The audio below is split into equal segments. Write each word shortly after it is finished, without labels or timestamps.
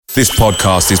This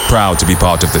podcast is proud to be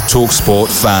part of the TalkSport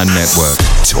Fan Network.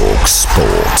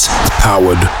 TalkSport.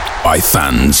 Powered by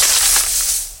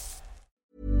fans.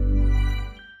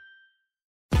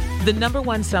 The number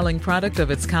one selling product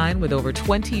of its kind with over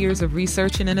 20 years of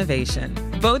research and innovation.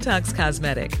 Botox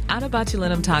Cosmetic, out of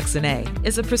botulinum toxin A,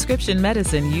 is a prescription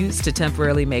medicine used to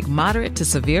temporarily make moderate to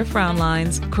severe frown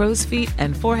lines, crow's feet,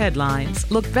 and forehead lines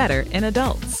look better in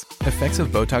adults. Effects of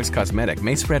Botox Cosmetic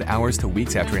may spread hours to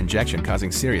weeks after injection,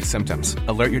 causing serious symptoms.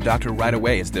 Alert your doctor right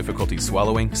away as difficulty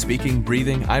swallowing, speaking,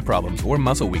 breathing, eye problems, or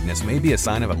muscle weakness may be a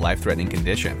sign of a life-threatening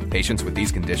condition. Patients with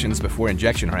these conditions before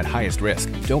injection are at highest risk.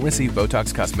 Don't receive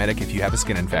Botox Cosmetic if you have a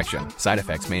skin infection. Side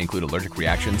effects may include allergic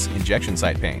reactions, injection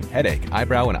site pain, headache,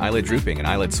 eyebrow and eyelid drooping, and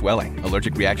eyelid swelling.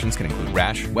 Allergic reactions can include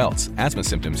rash, welts, asthma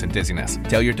symptoms, and dizziness.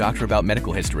 Tell your doctor about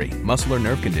medical history, muscle or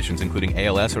nerve conditions including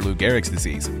ALS or Lou Gehrig's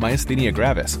disease, myasthenia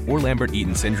gravis, or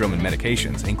Lambert-Eaton syndrome and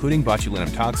medications, including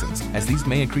botulinum toxins, as these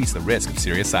may increase the risk of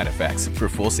serious side effects. For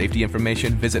full safety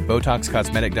information, visit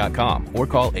BotoxCosmetic.com or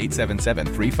call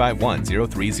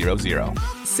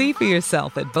 877-351-0300. See for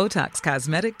yourself at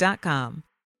BotoxCosmetic.com.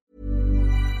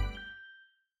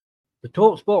 The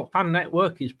TalkSport Fan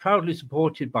Network is proudly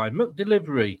supported by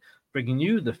McDelivery, bringing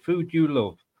you the food you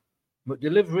love.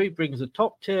 McDelivery brings a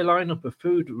top-tier lineup of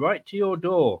food right to your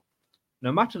door.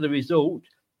 No matter the result,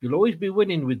 you'll always be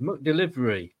winning with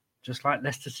McDelivery, just like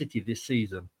Leicester City this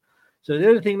season. So the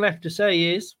only thing left to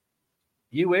say is,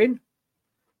 you win.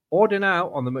 Order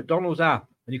now on the McDonald's app,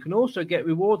 and you can also get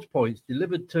rewards points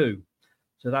delivered too.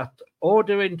 So that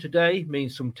ordering today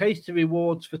means some tasty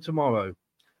rewards for tomorrow.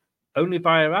 Only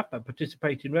via app at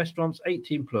participating restaurants,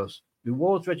 18+.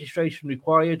 Rewards registration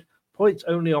required. Points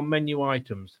only on menu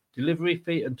items. Delivery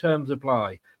fee and terms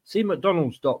apply. See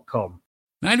mcdonalds.com.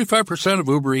 95% of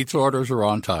Uber Eats orders are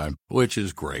on time, which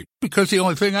is great, because the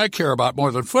only thing I care about more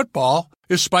than football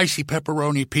is spicy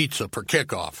pepperoni pizza for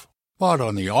kickoff. But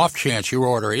on the off chance your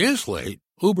order is late,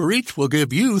 Uber Eats will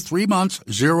give you 3 months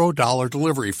 $0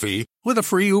 delivery fee with a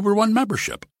free Uber One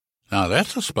membership. Now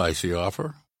that's a spicy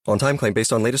offer. On-time claim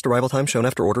based on latest arrival time shown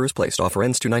after order is placed. Offer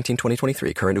ends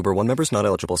 2/19/2023. Current Uber One members not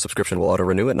eligible. Subscription will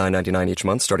auto-renew at $9.99 each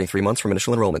month, starting 3 months from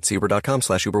initial enrollment. See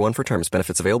uber.com/Uber One for terms.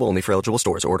 Benefits available only for eligible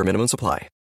stores. Order minimum supply.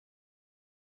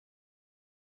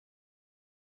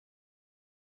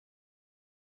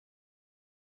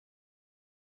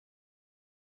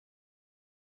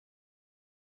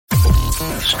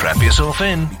 Strap yourself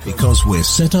in, because we're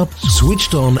set up,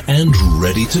 switched on, and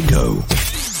ready to go.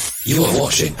 You are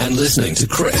watching and listening to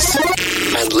Chris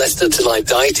and Leicester Till I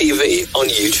Die TV on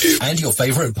YouTube and your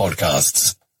favourite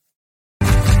podcasts.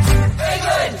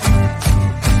 England!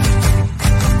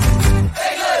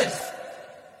 England!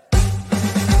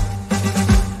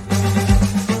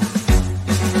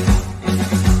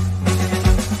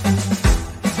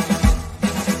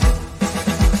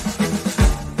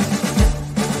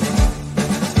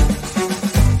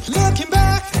 Looking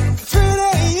back through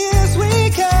the years, we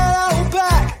can't hold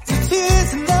back. The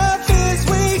tears and the fears,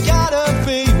 we gotta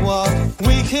be what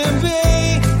we can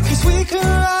be. 'Cause we can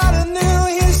write a new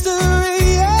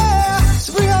history, yeah.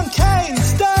 So bring on Kane,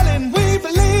 Sterling, we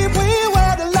believe we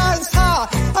wear the lion's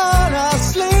heart on our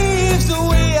sleeves.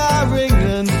 We are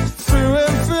England through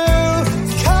and through.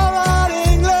 Come on,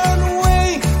 England,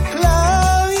 we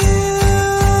love you.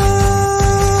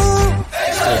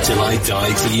 Till I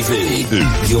Die TV,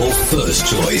 your first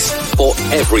choice for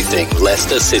everything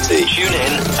Leicester City. Tune in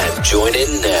and join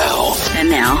in now. And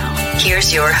now,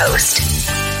 here's your host.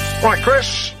 Right,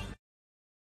 Chris.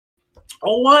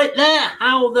 All right there.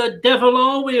 How the devil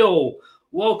are we all?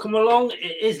 Welcome along.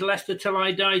 It is Leicester Till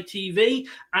I Die TV,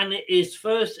 and it is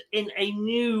first in a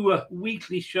new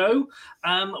weekly show,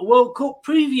 World Cup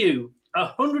preview.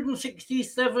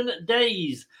 167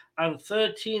 days and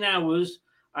 13 hours.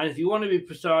 And if you want to be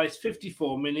precise,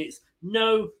 54 minutes.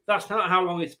 No, that's not how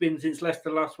long it's been since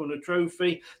Leicester last won a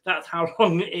trophy. That's how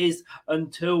long it is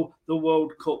until the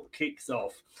World Cup kicks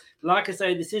off. Like I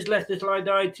say, this is Leicester Till I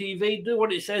Die TV. Do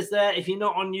what it says there. If you're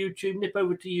not on YouTube, nip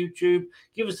over to YouTube.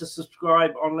 Give us a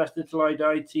subscribe on Leicester Till I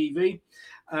Die TV.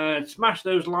 Smash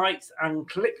those likes and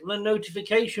click the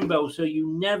notification bell so you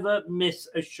never miss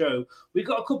a show. We've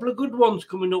got a couple of good ones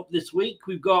coming up this week.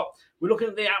 We're looking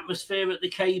at the atmosphere at the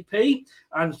KP,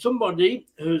 and somebody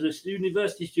who's a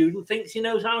university student thinks he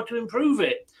knows how to improve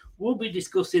it. We'll be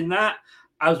discussing that,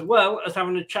 as well as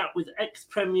having a chat with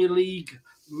ex-Premier League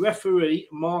referee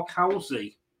Mark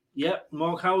Halsey. Yep,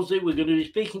 Mark Halsey. We're going to be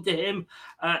speaking to him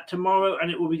tomorrow, and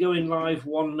it will be going live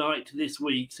one night this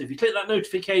week. So if you click that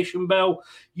notification bell,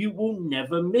 you will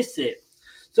never miss it.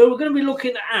 So we're going to be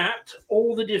looking at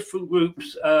all the different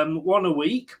groups, one a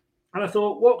week. And I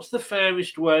thought, what's the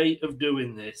fairest way of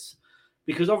doing this?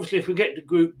 Because obviously, if we get to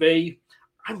Group B,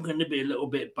 I'm going to be a little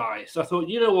bit biased. I thought,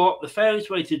 you know what? The fairest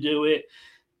way to do it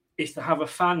is to have a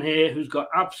fan here who's got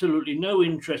absolutely no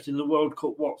interest in the World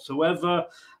Cup whatsoever.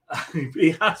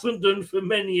 He hasn't done for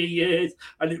many years,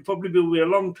 and it probably will be a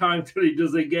long time till he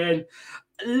does again.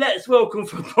 Let's welcome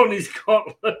from Bonnie,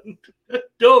 Scotland,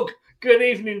 Doug. Good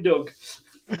evening, Doug.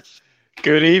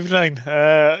 Good evening.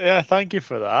 Yeah, thank you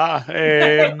for that.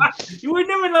 You were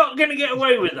never not going to get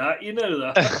away with that, you know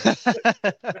that.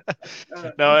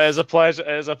 No, it's a pleasure.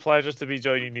 It's a pleasure to be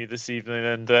joining you this evening,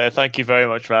 and thank you very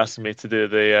much for asking me to do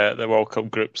the World Cup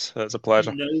groups. It's a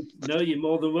pleasure. No, you're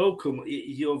more than welcome.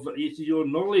 It's your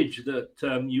knowledge that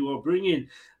you are bringing.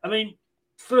 I mean,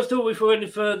 first of all, before any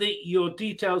further, your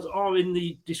details are in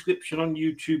the description on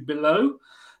YouTube below,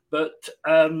 but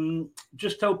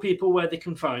just tell people where they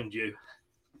can find you.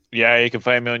 Yeah, you can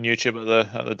find me on YouTube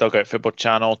at the Dugout Football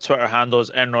channel. Twitter handle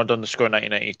is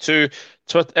Enrod_1992.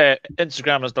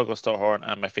 Instagram is Douglas.Horn,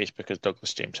 and my Facebook is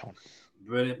Douglas James Horn.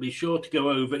 Brilliant. Be sure to go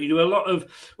over. You do a lot of,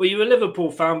 well, you're a Liverpool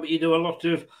fan, but you do a lot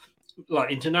of like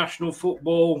international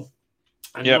football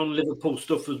and non-Liverpool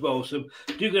stuff as well. So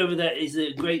do go over there. It's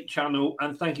a great channel,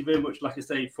 and thank you very much, like I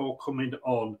say, for coming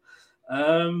on.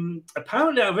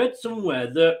 Apparently, I read somewhere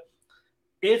that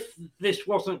if this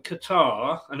wasn't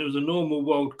Qatar and it was a normal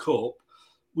World Cup,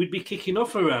 we'd be kicking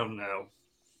off around now.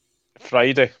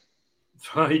 Friday.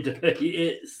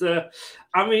 It's,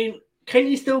 I mean, can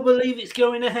you still believe it's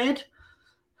going ahead?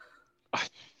 I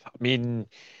mean,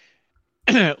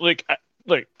 look,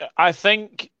 I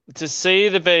think to say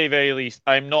the very, very least,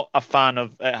 I'm not a fan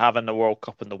of it having the World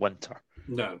Cup in the winter.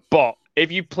 No. But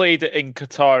if you played it in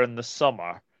Qatar in the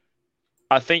summer,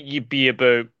 I think you'd be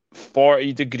about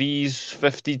 40 degrees,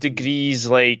 50 degrees.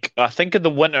 Like, I think in the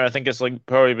winter, I think it's like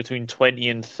probably between 20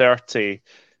 and 30.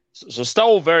 So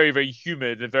still very, very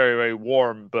humid and very, very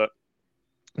warm, but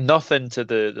nothing to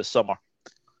the summer.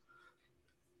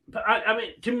 But I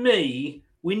mean, to me,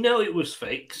 we know it was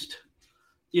fixed.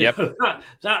 You know,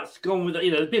 that's gone with,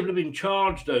 you know, people have been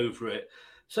charged over it.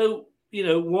 So, you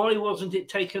know, why wasn't it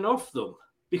taken off them?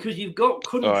 Because you've got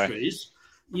countries,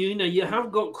 you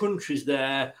have got countries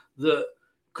there that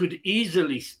could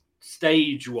easily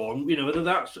stage one, you know, whether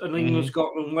that's an England,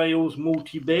 Scotland, Wales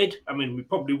multi-bid. I mean, we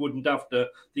probably wouldn't after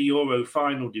the Euro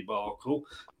final debacle,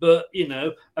 but, you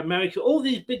know, America, all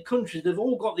these big countries, they've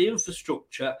all got the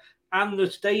infrastructure and the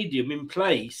stadium in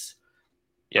place.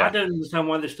 Yeah. I don't understand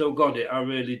why they still got it. I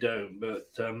really don't. But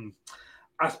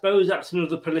I suppose that's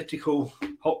another political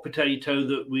hot potato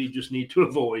that we just need to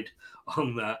avoid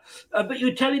on that. But you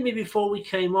were telling me before we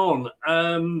came on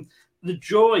the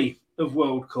joy of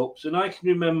World Cups. And I can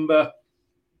remember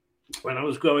when I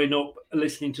was growing up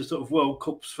listening to sort of World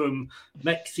Cups from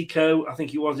Mexico, I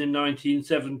think it was in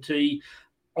 1970,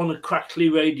 on a crackly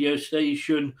radio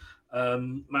station,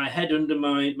 my head under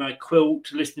my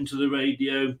quilt, listening to the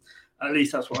radio. At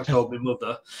least that's what I told my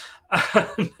mother.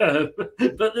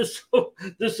 But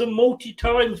there's some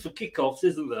multi-times for kickoffs,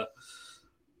 isn't there?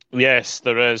 Yes,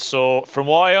 there is. So from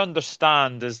what I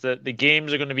understand is that the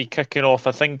games are going to be kicking off.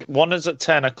 I think one is at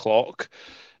 10 o'clock.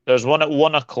 There's one at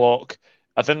 1 o'clock.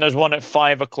 I think there's one at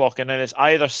 5 o'clock. And then it's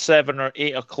either 7 or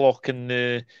 8 o'clock in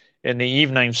the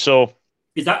evening. So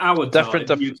is that our time,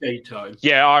 UK time?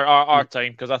 Yeah, our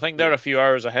time, because I think they're a few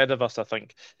hours ahead of us, I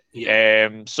think. Yeah.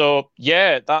 So,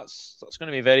 yeah, that's going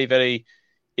to be very, very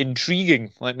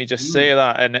intriguing. Let me just say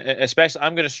that. And especially,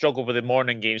 I'm going to struggle with the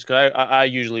morning games because I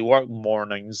usually work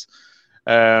mornings.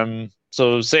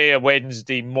 So, say a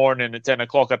Wednesday morning at 10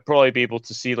 o'clock, I'd probably be able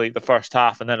to see like the first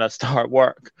half and then I'd start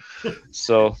work.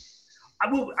 So... I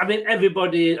mean,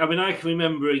 everybody, I mean, I can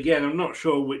remember again, I'm not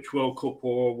sure which World Cup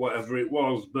or whatever it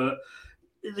was, but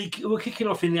they were kicking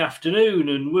off in the afternoon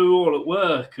and we were all at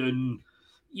work and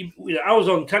I was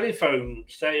on telephone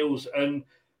sales and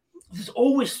there's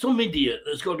always some idiot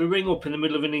that's got to ring up in the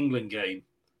middle of an England game.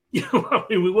 You know what I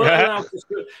mean? We weren't allowed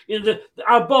to. You know,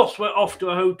 our boss went off to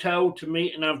a hotel to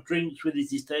meet and have drinks with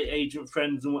his estate agent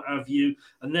friends and what have you,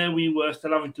 and there we were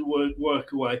still having to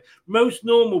work away. Most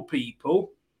normal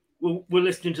people were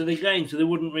listening to the game, so they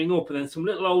wouldn't ring up. And then some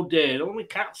little old dear, oh, my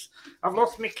cat's, I've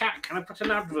lost my cat. Can I put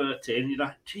an advert in? You're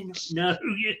like, no,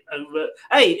 you know. But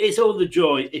hey, it's all the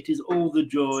joy. It is all the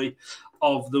joy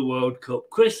of the World Cup.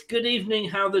 Chris, good evening.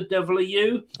 How the devil are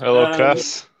you? Hello,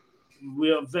 Chris.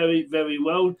 We are very, very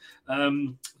well.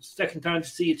 Second time to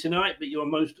see you tonight, but you're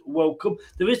most welcome.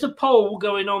 There is a poll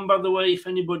going on, by the way, if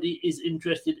anybody is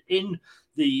interested in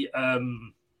the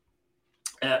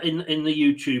in the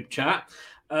YouTube chat.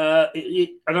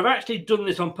 And I've actually done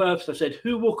this on purpose. I said,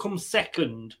 who will come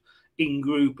second in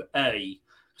Group A?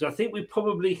 because I think we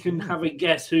probably can have a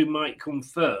guess who might come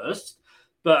first,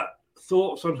 but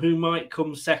thoughts on who might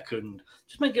come second.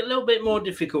 Just make it a little bit more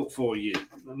difficult for you.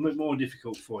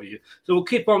 So we'll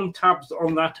keep on tabs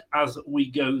on that as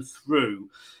we go through.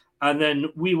 And then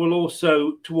we will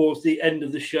also, towards the end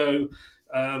of the show,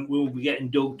 we'll be getting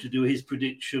Doug to do his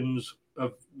predictions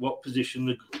of what position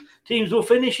the teams will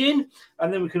finish in,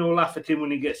 and then we can all laugh at him when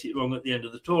he gets it wrong at the end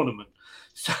of the tournament.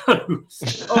 So,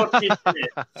 so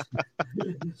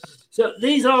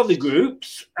these are the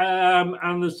groups,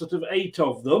 and there's sort of 8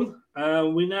 of them.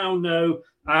 We now know,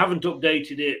 I haven't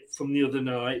updated it from the other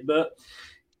night, but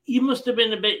you must have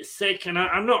been a bit sick, and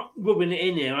I'm not rubbing it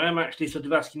in here. I am actually sort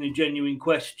of asking a genuine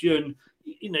question.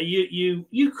 You know,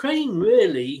 Ukraine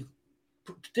really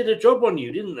did a job on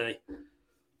you, didn't they?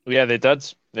 Yeah, they did.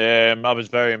 I was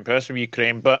very impressed with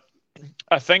Ukraine, but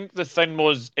I think the thing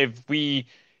was, if we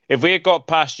had got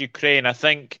past Ukraine, I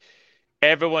think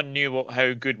everyone knew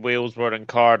how good Wales were in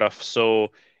Cardiff.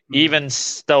 So even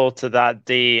still to that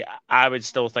day, I would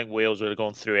still think Wales would have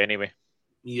gone through anyway.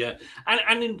 Yeah, and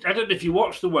I don't know if you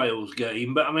watched the Wales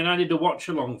game, but I mean, I did a watch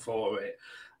along for it,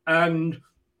 and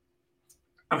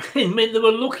I mean they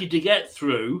were lucky to get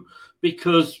through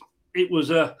because it was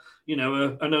an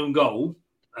own goal.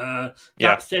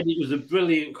 That said, it was a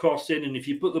brilliant crossing, and if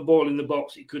you put the ball in the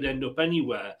box, it could end up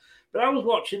anywhere. But I was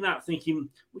watching that thinking,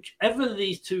 whichever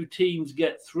these two teams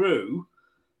get through,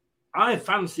 I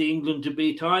fancy England to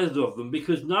beat either of them,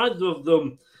 because neither of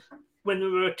them, when they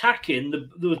were attacking,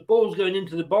 there was balls going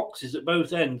into the boxes at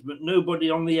both ends, but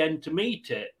nobody on the end to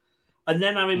meet it. And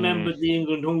then I remembered the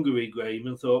England-Hungary game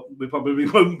and thought, we probably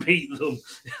won't beat them,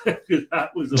 because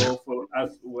that was awful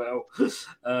as well.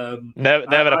 Never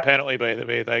a penalty, by the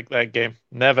way, that game.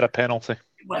 Never a penalty.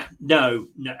 Well, no.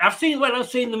 I've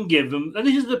seen them give them. And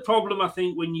this is the problem, I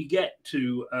think, when you get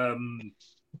to... and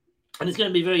it's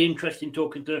going to be very interesting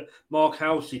talking to Mark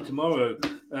Housey tomorrow,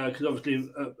 because obviously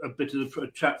a bit of the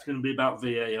chat's going to be about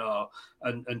VAR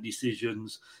and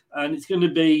decisions. And it's going to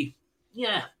be...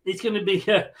 Yeah, it's going to be...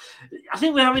 I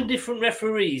think we're having different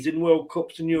referees in World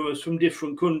Cups and Euros from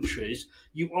different countries.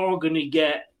 You are going to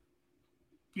get,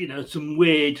 some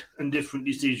weird and different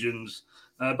decisions.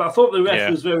 But I thought the ref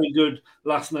was very good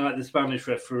last night, the Spanish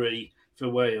referee for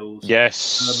Wales.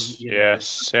 Yes,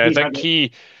 yes. I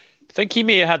think he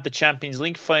may have had the Champions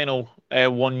League final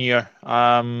one year.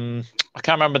 I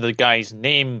can't remember the guy's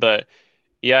name, but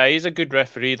yeah, he's a good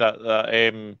referee,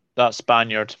 that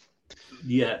Spaniard.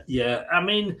 Yeah. I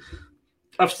mean,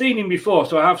 I've seen him before,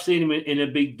 so I have seen him in a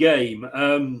big game.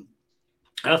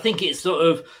 I think it's sort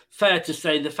of fair to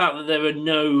say the fact that there are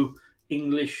no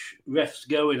English refs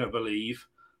going, I believe,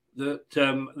 that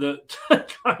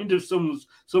kind of sums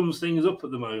things up at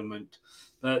the moment.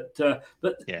 But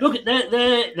look at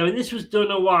there. I mean, this was done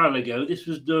a while ago. This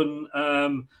was done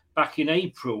back in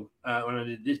April when I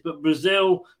did this. But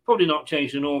Brazil probably not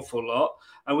changed an awful lot.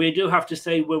 And we do have to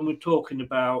say, when we're talking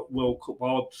about World Cup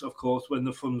odds, of course, when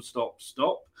the fun stop,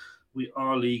 we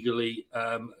are legally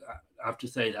have to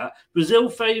say that. Brazil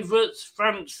favourites,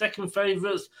 France second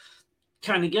favourites.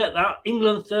 Kind of get that.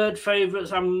 England third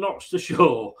favourites. I'm not so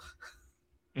sure.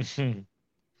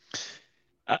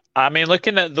 I mean,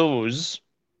 looking at those,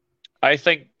 I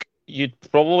think you'd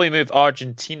probably move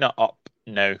Argentina up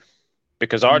now,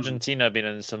 because Argentina have been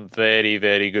in some very,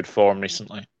 very good form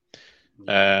recently.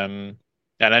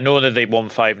 And I know that they won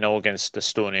 5-0 against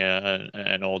Estonia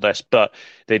and all this, but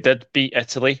they did beat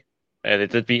Italy. They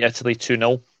did beat Italy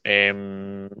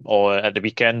 2-0 or at the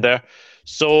weekend there.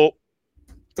 So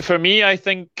for me, I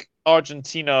think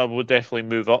Argentina will definitely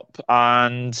move up,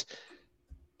 and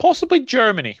possibly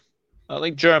Germany. I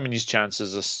like Germany's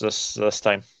chances this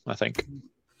time, I think.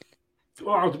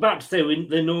 Well, I was about to say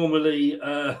they normally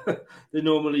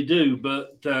do,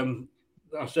 but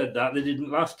I said that they didn't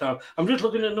last time. I'm just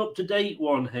looking at an up-to-date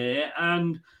one here,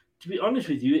 and to be honest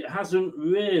with you, it hasn't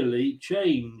really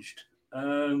changed.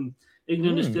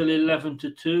 England is still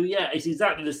 11-2. Yeah, it's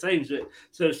exactly the same.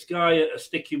 So Sky are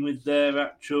sticking with their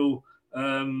actual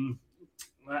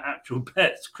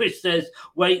bets. Chris says,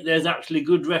 wait, there's actually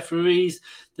good referees.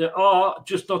 There are,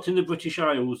 just not in the British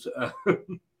Isles.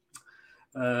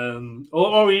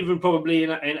 Or even probably in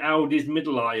Audi's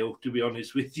middle aisle, to be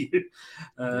honest with you.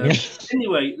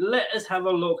 Anyway, let us have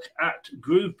a look at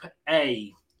Group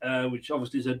A, which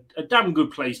obviously is a damn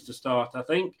good place to start, I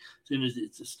think, as soon as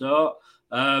it's a start.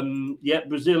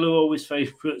 Brazil are always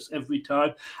favourites every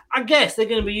time. I guess they're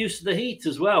going to be used to the heat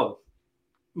as well,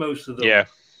 most of them. Yeah.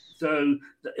 So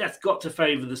that's got to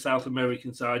favour the South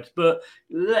American side. But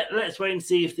let's wait and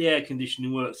see if the air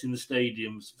conditioning works in the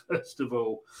stadiums, first of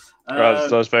all.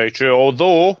 That's very true.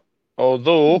 Although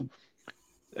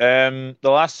The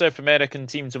last South American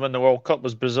team to win the World Cup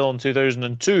was Brazil in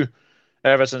 2002.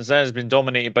 Ever since then, it's been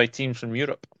dominated by teams from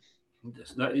Europe.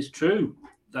 Yes, that is true.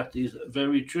 That is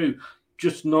very true.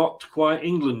 Just not quite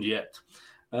England yet.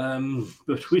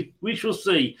 But we shall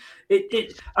see.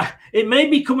 It may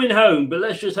be coming home, but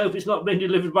let's just hope it's not being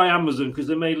delivered by Amazon, because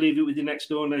they may leave it with your next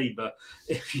door neighbour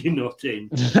if you're not in.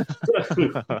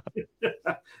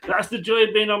 That's the joy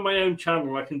of being on my own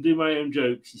channel. I can do my own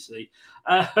jokes, you see.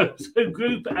 So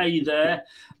Group A there,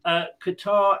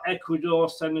 Qatar, Ecuador,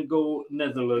 Senegal,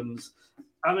 Netherlands.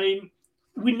 I mean,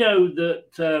 we know that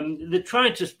they're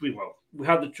trying to... Well, we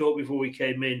had the talk before we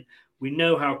came in. We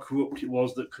know how corrupt it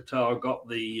was that Qatar got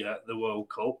the World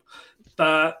Cup.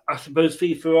 But I suppose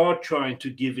FIFA are trying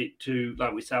to give it to,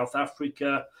 like with South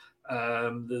Africa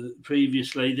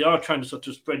previously, they are trying to sort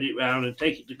of spread it around and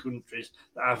take it to countries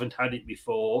that haven't had it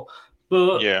before.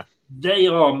 But they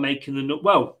are making the...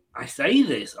 Well, I say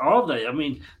this, are they? I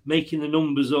mean, making the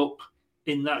numbers up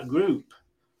in that group.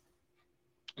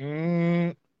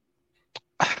 To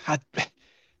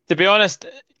be honest,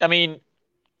 I mean,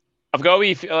 I've got a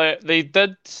wee feel, they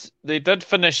did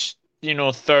finish,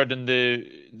 third in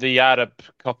the Arab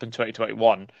Cup in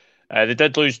 2021. They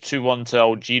did lose 2-1 to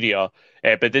Algeria,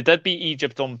 but they did beat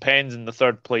Egypt on pens in the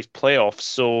third place playoffs.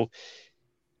 So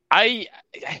I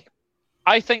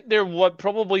think they're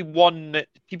probably one that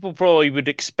people probably would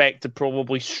expect to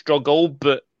probably struggle,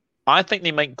 but I think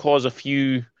they might cause a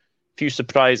few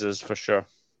surprises for sure.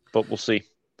 But we'll see.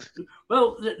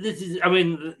 Well, this is, I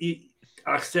mean,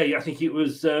 I think it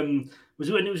was when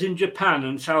it was in Japan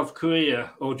and South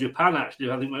Korea, or Japan actually,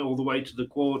 I think went all the way to the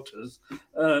quarters.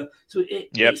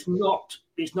 It's not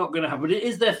going to happen. It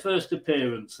is their first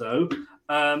appearance, though.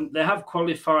 They have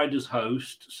qualified as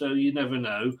host, so you never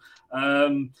know.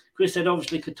 Chris said,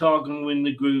 obviously, Qatar going to win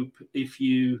the group if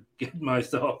you get my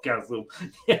sarcasm.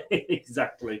 Yeah,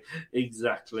 exactly.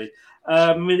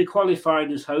 I mean, they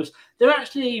qualified as host. They're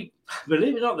actually,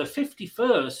 believe it or not, they're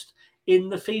 51st in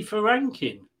the FIFA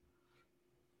ranking.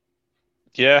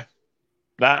 Yeah,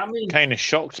 that kind of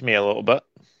shocked me a little bit.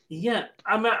 Yeah,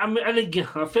 I mean, and again,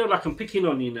 I feel like I'm picking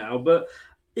on you now, but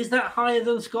is that higher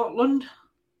than Scotland?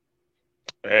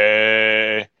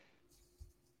 I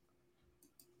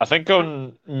think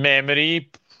on memory,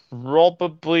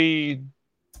 probably.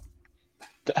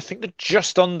 I think they're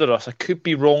just under us. I could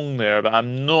be wrong there, but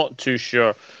I'm not too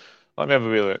sure. Let me have a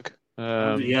wee look.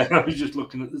 Yeah, I was just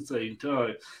looking at the same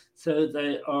time. So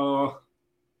they are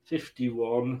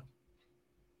 51.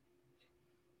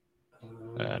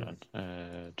 And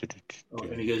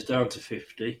he goes down to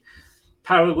 50.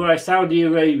 Paraguay, Saudi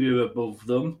Arabia above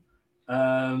them.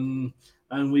 And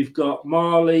we've got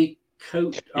Mali,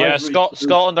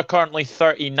 Scotland are currently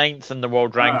 39th in the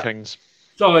world rankings.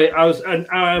 Sorry,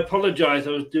 I apologise.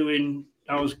 I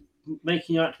was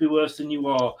making you out to be worse than you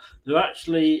are. They're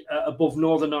actually above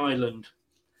Northern Ireland,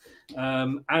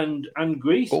 and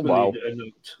Greece. Oh, wow.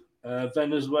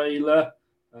 Venezuela,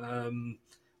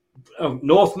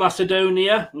 North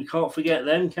Macedonia. We can't forget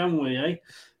them, can we?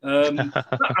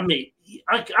 I mean,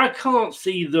 I can't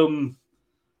see them.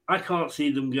 I can't see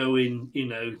them going.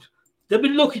 They've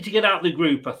been lucky to get out of the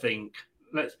group, I think.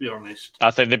 Let's be honest. I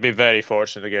think they'd be very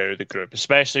fortunate to get out of the group,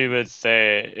 especially with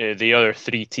the other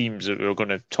three teams that we're going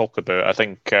to talk about. I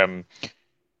think,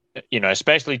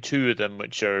 especially two of them,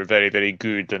 which are very, very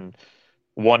good, and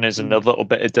one is in a little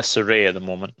bit of disarray at the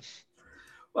moment.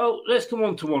 Well, let's come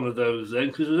on to one of those then,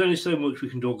 because there's only so much we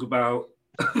can talk about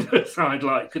a side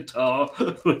like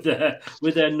Qatar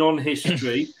with their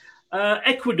non-history.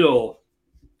 Ecuador.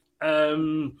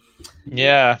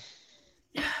 Yeah.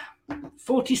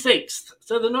 46th,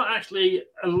 so they're not actually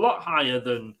a lot higher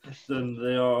than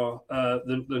they are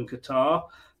than Qatar.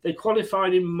 They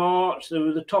qualified in March. They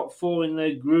were the top four in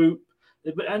their group,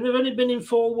 and they've only been in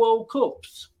 4 World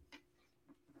Cups.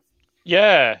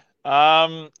 Yeah,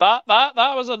 that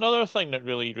was another thing that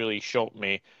really, really shocked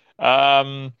me.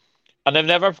 And they've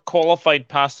never qualified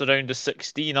past the round of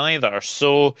 16 either.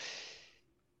 So.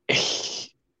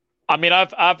 I mean,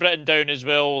 I've written down as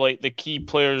well, like, the key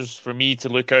players for me to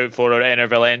look out for are Enner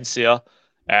Valencia,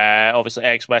 obviously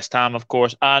ex-West Ham, of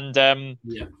course, and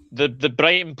the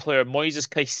Brighton player, Moises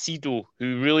Caicedo,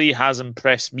 who really has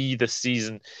impressed me this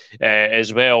season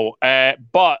as well.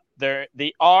 But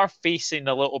they are facing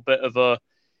a little bit of a...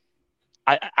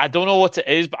 I don't know what it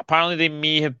is, but apparently they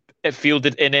may have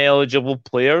fielded ineligible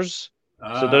players.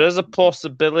 So there is a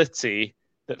possibility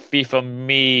that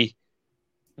FIFA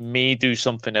may do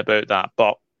something about that,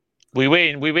 but we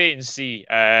wait and see.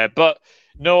 But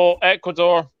no,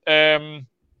 Ecuador, they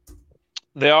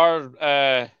are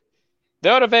a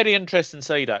very interesting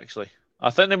side, actually. I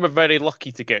think they were very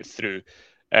lucky to get through.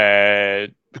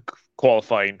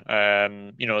 qualifying.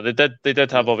 They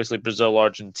did have obviously Brazil,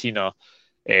 Argentina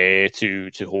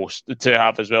to host, to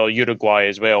have as well, Uruguay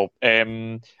as well.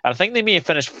 And I think they may have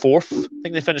finished fourth. I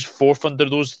think they finished fourth under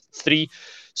those three.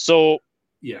 So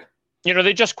yeah,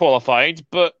 they just qualified,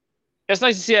 but it's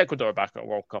nice to see Ecuador back at a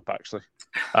World Cup actually,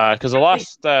 because the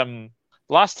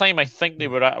last time I think they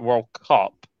were at a World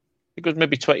Cup, I think it was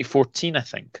maybe 2014. I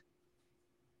think.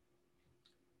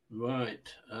 Right.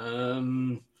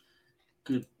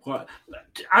 Good point.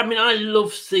 I mean, I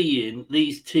love seeing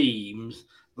these teams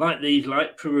like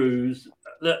Peru's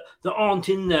that aren't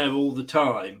in there all the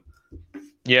time.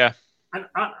 Yeah. And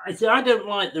I don't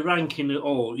like the ranking at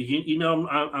all.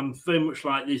 I'm very much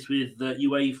like this with the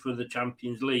UEFA, the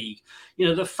Champions League.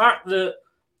 The fact that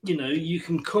you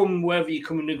can come wherever you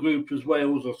come in the group as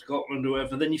Wales or Scotland or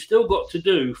whatever, then you've still got to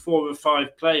do 4 or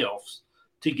 5 playoffs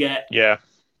to get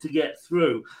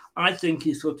through. I think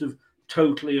is sort of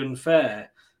totally unfair.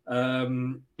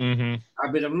 I'm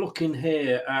looking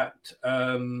here at,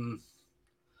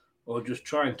 or just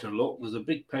trying to look. There's a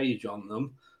big page on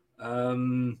them.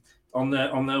 On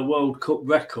their World Cup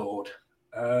record,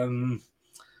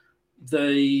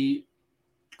 they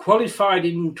qualified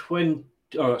in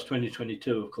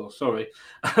 2022, of course. Sorry,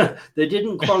 they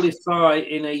didn't qualify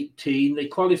in 18. They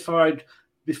qualified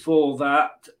before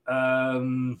that,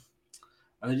 and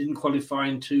they didn't qualify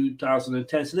in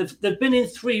 2010. So they've been in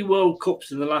 3 World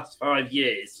Cups in the last 5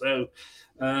 years. So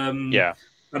and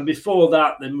before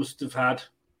that, they must have had.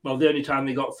 Well, the only time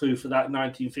they got through for that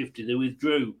 1950, they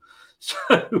withdrew. So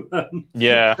I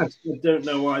don't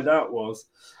know why that was.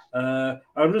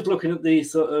 I'm just looking at the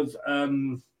sort of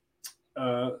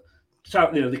the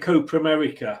Copa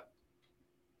America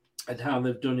and how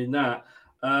they've done in that.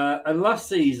 And last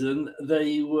season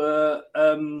they were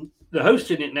they're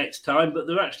hosting it next time, but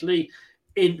they're actually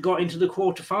got into the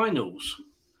quarterfinals.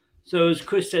 So as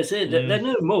Chris says here, they're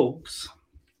no mugs.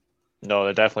 No,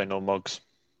 they're definitely no mugs.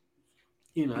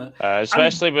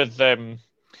 Especially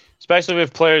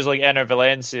with players like Enner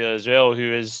Valencia as well,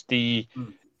 who is the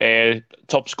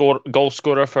top goal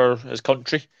scorer for his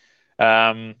country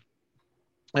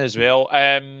as well.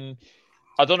 I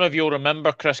don't know if you'll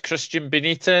remember Christian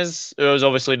Benitez, who is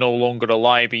obviously no longer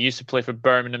alive. He used to play for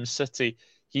Birmingham City.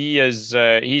 He's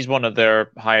one of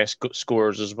their highest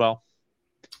scorers as well.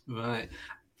 Right.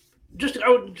 I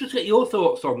would just get your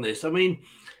thoughts on this. I mean,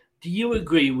 do you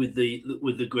agree with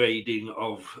the grading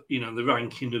of the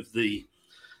ranking of the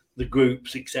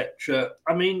groups, etc.?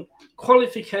 I mean,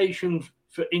 qualification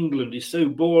for England is so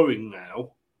boring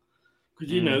now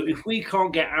because if we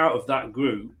can't get out of that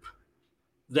group,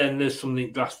 then there's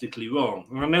something drastically wrong.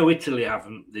 And I know Italy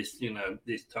haven't this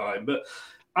time, but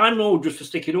I'm all just for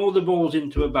sticking all the balls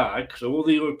into a bag, so all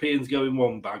the Europeans go in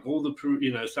one bag, all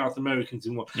the South Americans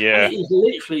in one. Yeah, and it is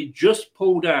literally just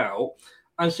pulled out,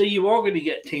 and so you are going to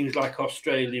get teams like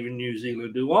Australia and New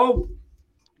Zealand who are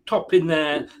top in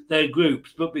their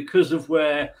groups, but because of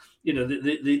where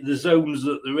the zones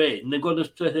that they're in, they've got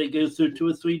to go through 2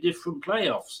 or 3 different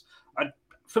playoffs.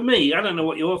 For me, I don't know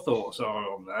what your thoughts are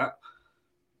on that.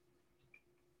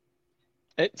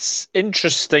 It's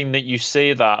interesting that you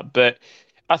say that, but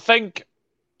I think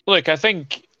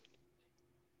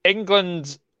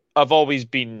England have always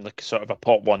been like sort of a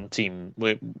pot 1 team.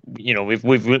 We've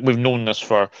known this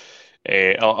for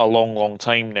a long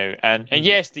time now, and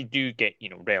yes, they do get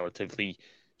relatively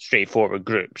straightforward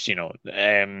groups,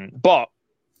 but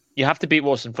you have to beat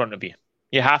what's in front of you.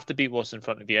 You have to beat what's in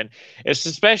front of you, and it's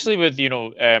especially with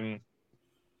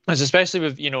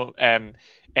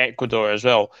Ecuador as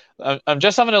well. I'm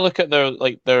just having a look at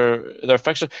their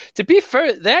fixture. To be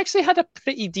fair, they actually had a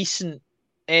pretty decent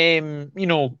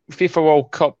FIFA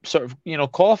World Cup sort of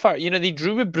qualifier. They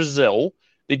drew with Brazil,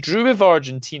 they drew with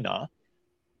Argentina.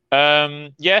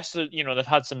 Yes, they've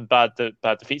had some bad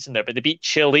defeats in there, but they beat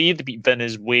Chile, they beat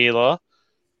Venezuela.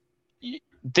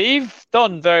 They've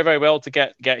done very, very well to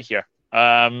get here.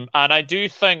 And I do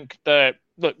think that,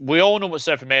 look, we all know what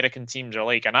South American teams are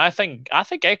like, and I think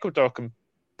Ecuador can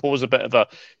pose a bit of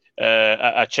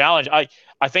a challenge. I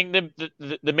think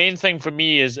the main thing for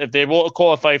me is if they want to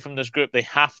qualify from this group, they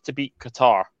have to beat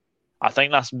Qatar. I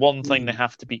think that's one thing, they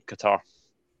have to beat Qatar.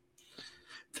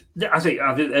 I think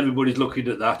everybody's looking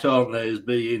at that, aren't they, as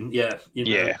being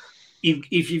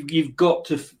if you've got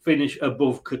to finish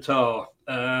above Qatar.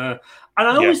 And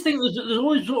I always think there's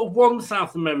always sort of one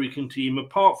South American team,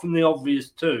 apart from the obvious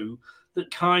 2, that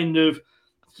kind of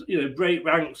break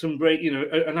ranks and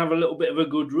and have a little bit of a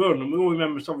good run. And we all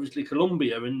remember, it's obviously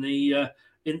Colombia in the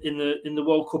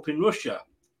World Cup in Russia.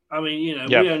 I mean,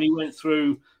 we only went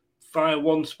through via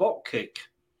 1 spot kick.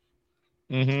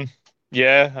 Mm-hmm.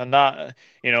 Yeah, and that,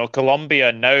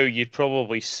 Colombia now you'd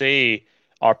probably say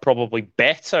are probably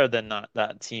better than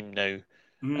that team now.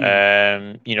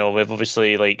 We've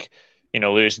obviously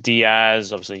Luis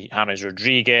Diaz, obviously James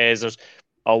Rodriguez. There's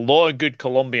a lot of good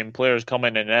Colombian players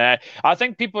coming in. I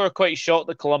think people are quite shocked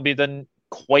that Colombia didn't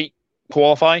quite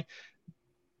qualify,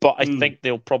 but I think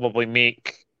they'll probably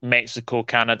make Mexico,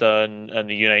 Canada, and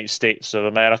the United States of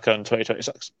America in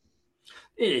 2026.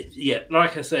 Yeah,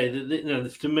 like I say,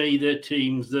 to me, they're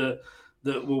teams that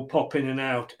will pop in and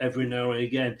out every now and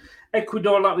again.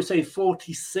 Ecuador, like we say,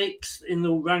 46th in the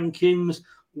rankings,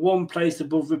 one place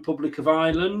above Republic of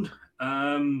Ireland,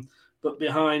 but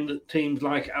behind teams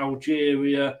like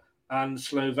Algeria and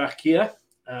Slovakia,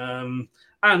 and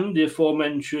the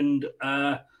aforementioned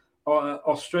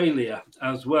Australia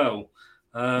as well.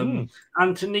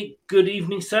 Anthony, good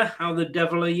evening, sir. How the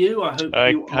devil are you? I hope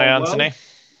you are Hi, Anthony.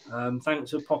 Well.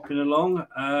 Thanks for popping along.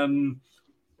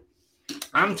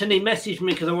 Anthony messaged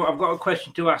me because I've got a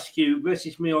question to ask you.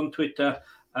 Message me on Twitter,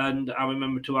 and I'll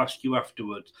remember to ask you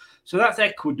afterwards. So that's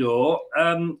Ecuador,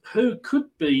 who could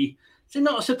be, so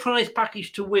not a surprise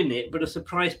package to win it, but a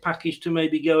surprise package to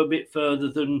maybe go a bit further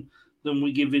than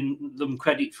we're giving them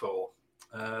credit for.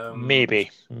 Maybe,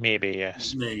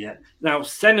 yes. Yeah. Now,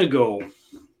 Senegal.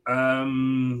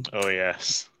 Oh,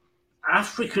 yes.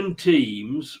 African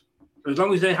teams, as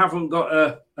long as they haven't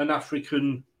got an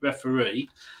African referee,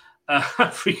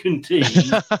 African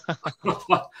teams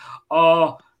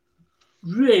are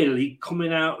really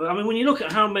coming out. I mean, when you look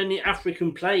at how many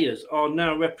African players are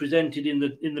now represented in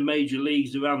the major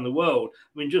leagues around the world,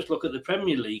 I mean, just look at the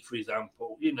Premier League, for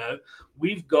example.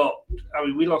 We've got. I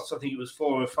mean, we lost. I think it was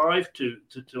 4 or 5 to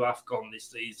AFCON this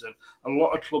season. A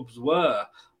lot of clubs were.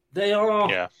 They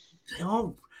are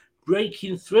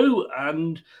breaking through,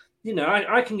 and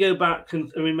I can go back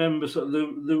and remember sort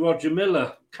of the Roger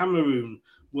Miller Cameroon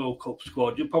World Cup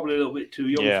squad. You're probably a little bit too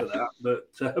young for that, but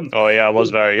I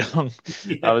was very young.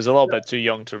 Yeah. I was a little bit too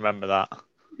young to remember that.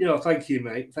 Thank you,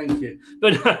 mate. Thank you.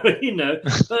 But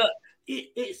but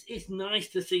it's nice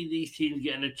to see these teams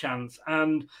getting a chance,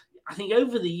 and I think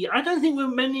over the year, I don't think we're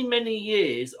many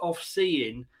years off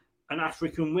seeing an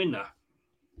African winner.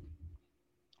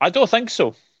 I don't think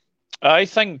so. I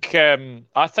think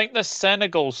the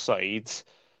Senegal side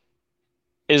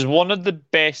is one of the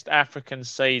best African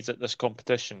sides at this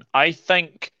competition. I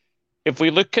think if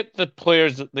we look at the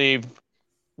players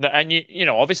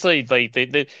obviously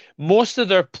they most of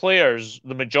their players,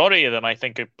 the majority of them, I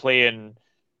think, are playing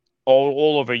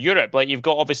all over Europe. Like you've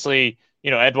got obviously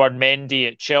Edouard Mendy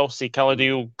at Chelsea,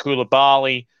 Kalidou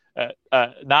Koulibaly at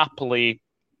Napoli.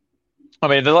 I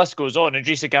mean, the list goes on.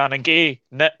 Idrissa Gana Gueye,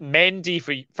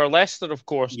 Mendy for Leicester, of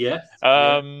course. Yes.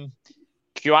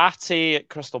 Kouyaté at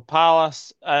Crystal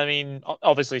Palace. I mean,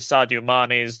 obviously Sadio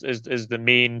Mane is the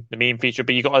main feature,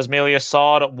 but you got Ismaila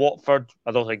Sarr at Watford.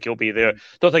 I don't think he'll be there.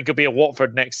 Don't think he'll be at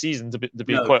Watford next season, to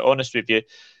be quite honest with you.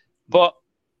 But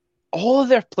all of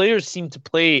their players seem to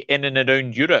play in and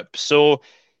around Europe. So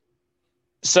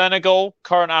Senegal,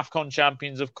 current AFCON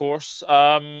champions, of course.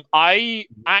 I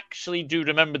actually do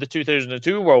remember the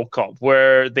 2002 World Cup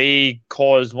where they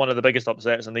caused one of the biggest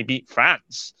upsets and they beat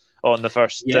France on the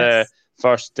first day.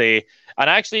 And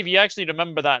actually, if you actually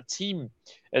remember that team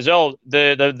as well,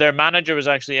 their manager was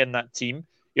actually in that team.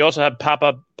 You also had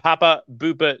Papa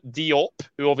Bouba Diop,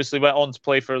 who obviously went on to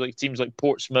play for teams like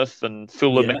Portsmouth and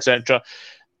Fulham, etc.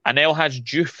 And El Hadj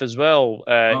Diouf as well.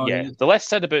 The less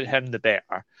said about him, the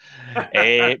better.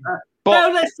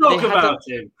 But let's talk about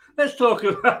him. Let's talk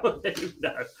about him.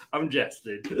 No, I'm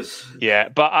jesting. Yeah,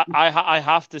 but I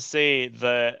have to say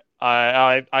that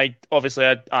I obviously,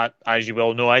 as you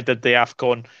well know, I did the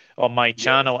AFCON on my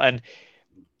channel, and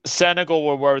Senegal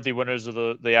were worthy winners of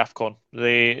the AFCON.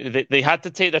 They had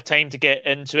to take their time to get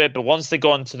into it, but once they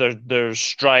got into their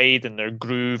stride and their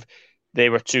groove, they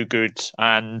were too good.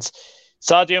 And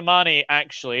Sadio Mane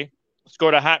actually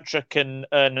scored a hat-trick in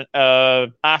an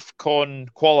AFCON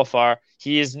qualifier.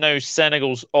 He is now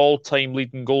Senegal's all-time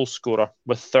leading goal scorer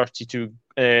with 32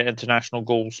 international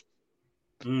goals.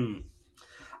 I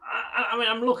mean,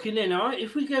 I'm looking in. All right,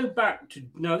 if we go back to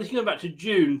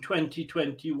June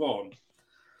 2021,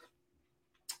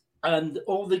 and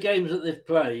all the games that they've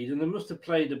played, and they must have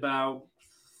played about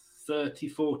 30,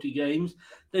 40 games,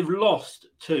 they've lost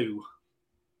 2.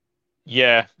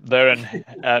 Yeah, they're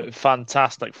in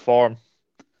fantastic form.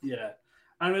 Yeah.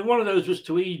 I mean, one of those was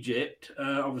to Egypt,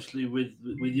 obviously with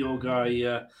your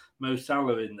guy Mo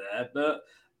Salah in there. But,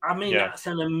 I mean, that's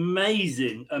an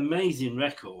amazing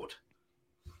record.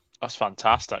 That's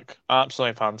fantastic.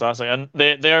 Absolutely fantastic. And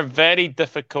they're very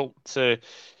difficult to...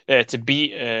 to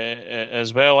beat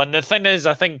as well. And the thing is,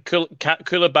 I think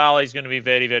Koulibaly is going to be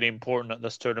very, very important at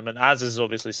this tournament, as is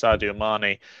obviously Sadio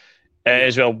Mane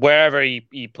as well. Wherever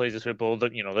he plays this football,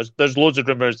 there's loads of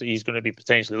rumours that he's going to be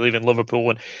potentially leaving Liverpool.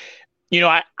 And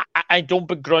I don't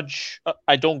begrudge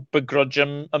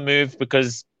him a move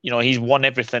because he's won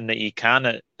everything that he can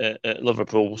at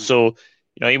Liverpool. So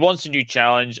he wants a new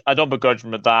challenge. I don't begrudge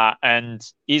him with that, and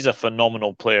he's a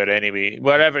phenomenal player anyway.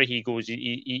 Wherever he goes,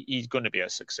 he's going to be a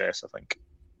success, I think.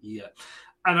 Yeah,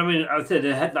 and I mean, I said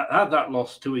they had that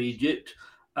loss to Egypt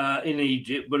in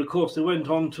Egypt, but of course they went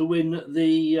on to win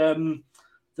the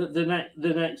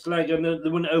next leg, and they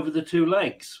went over the two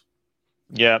legs.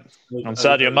 Yeah, and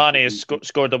Sadio Mane has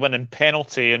scored a winning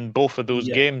penalty in both of those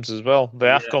games as well. The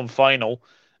AFCON final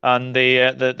and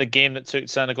the game that took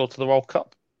Senegal to the World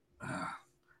Cup.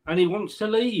 And he wants to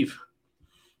leave.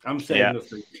 I'm saying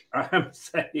nothing. I'm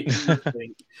saying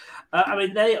nothing. I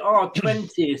mean, they are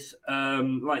 20th,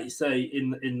 like you say,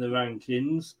 in the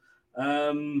rankings.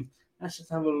 Let's just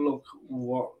have a look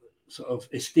what sort of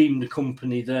esteemed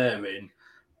company they're in.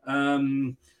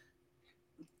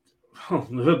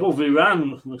 They're above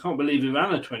Iran. I can't believe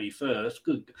Iran are 21st.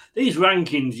 Good. These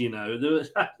rankings, they're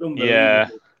unbelievable. Yeah.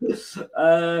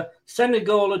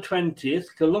 Senegal are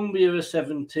 20th, Colombia are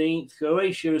 17th,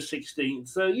 Croatia are 16th.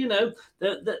 So, you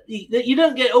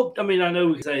don't get up. I mean, I know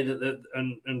we can say that,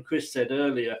 and Chris said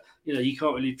earlier, you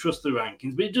can't really trust the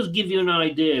rankings, but it does give you an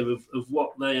idea of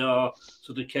what they are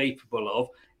sort of capable of.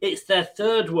 It's their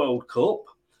third World Cup.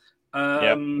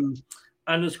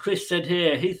 And as Chris said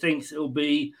here, he thinks it'll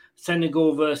be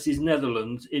Senegal versus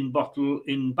Netherlands in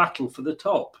battle for the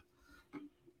top.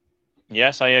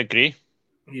 Yes, I agree.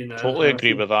 Totally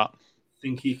agree with that. I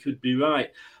think he could be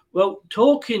right. Well,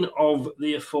 talking of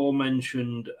the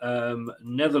aforementioned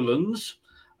Netherlands,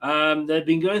 they've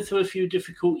been going through a few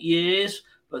difficult years,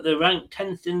 but they're ranked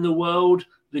 10th in the world.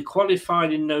 They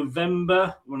qualified in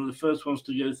November, one of the first ones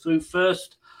to go through,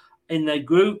 first in their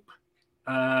group.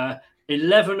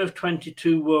 11 of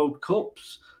 22 World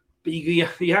Cups. But you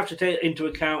have to take into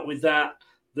account with that,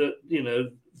 the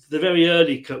very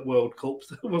early World Cups,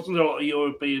 there wasn't a lot of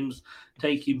Europeans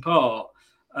taking part.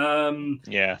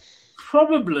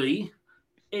 Probably,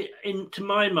 to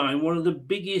my mind, one of the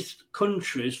biggest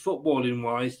countries,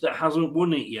 footballing-wise, that hasn't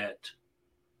won it yet.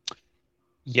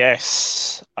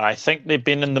 Yes, I think they've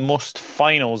been in the most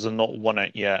finals and not won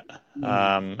it yet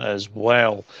as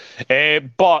well.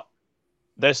 But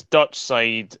this Dutch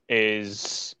side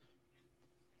is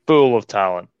full of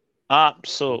talent.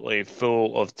 Absolutely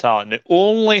full of talent. The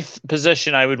only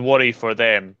position I would worry for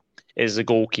them is the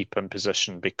goalkeeping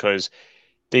position because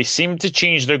they seem to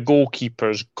change their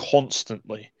goalkeepers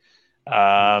constantly.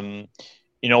 1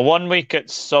 week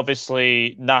it's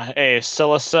obviously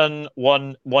Cillessen.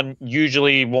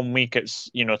 Usually 1 week it's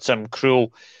Tim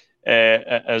Krul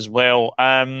as well.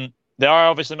 They are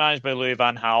obviously managed by Louis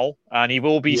van Gaal, and he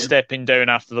will be stepping down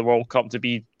after the World Cup to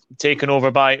be taken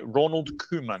over by Ronald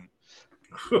Koeman.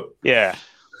 Yeah.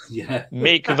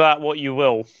 Make that what you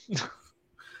will.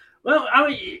 Well, I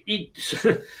mean,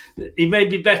 he may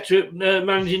be better at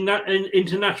managing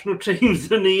international teams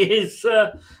than he is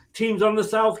teams on the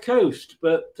South Coast.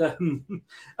 But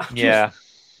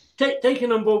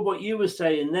taking on board what you were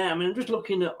saying there, I mean, I'm just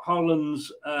looking at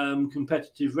Holland's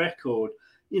competitive record.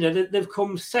 They've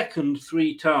come second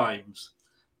 3 times.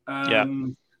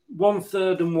 1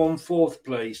 third and 1 4th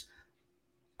place.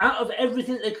 Out of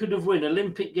everything they could have won,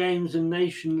 Olympic Games and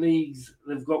Nation Leagues,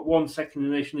 they've got 1 second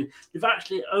in the Nation League. They've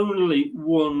actually only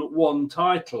won 1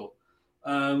 title,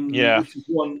 which is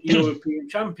 1 European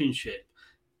Championship.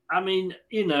 I mean,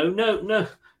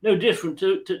 no different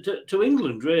to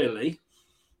England, really.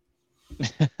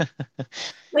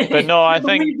 But no, I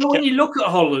think when you look at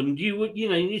Holland, you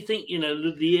think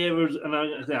the eras, and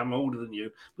I'm older than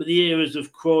you, but the eras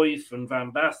of Cruyff and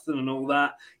Van Basten and all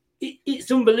that. It's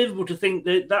unbelievable to think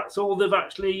that that's all they've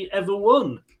actually ever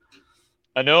won.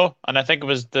 I know, and I think it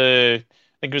was the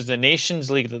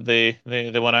Nations League that they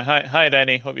won. Hi,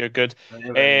 Rennie. Hope you're good.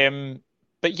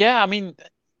 But yeah, I mean,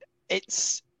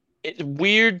 it's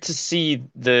weird to see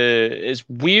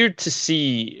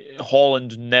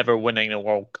Holland never winning the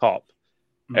World Cup.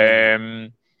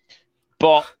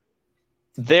 But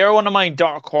they're one of my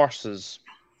dark horses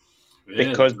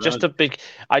because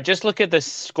I just look at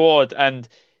this squad and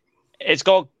it's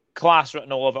got class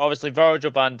written all over. Obviously,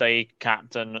 Virgil van Dijk,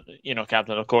 captain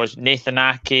of course. Nathan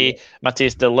Ake,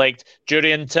 Matthijs de Ligt,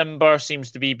 Jurrien Timber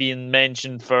seems to be being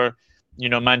mentioned for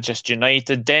Manchester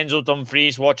United. Denzel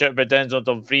Dumfries, watch out for Denzel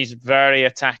Dumfries, very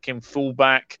attacking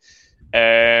fullback.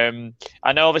 And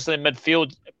obviously in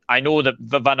midfield, I know that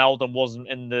Van Alden wasn't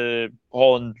in the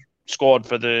Holland squad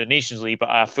for the Nations League, but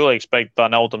I fully expect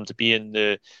Wijnaldum to be in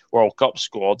the World Cup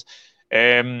squad.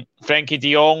 Frankie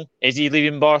de Jong, is he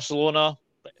leaving Barcelona?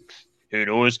 Who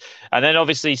knows? And then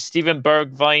obviously Steven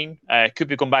Bergwijn could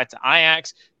be going back to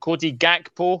Ajax. Cody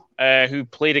Gakpo, who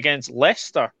played against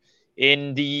Leicester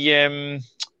in the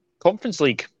Conference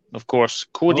League, of course.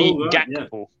 Cody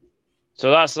Gakpo. Yeah.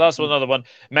 So that's another one.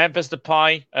 Memphis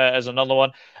Depay is another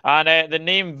one. And the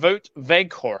name Wout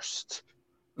Weghorst,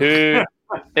 who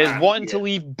is wanting to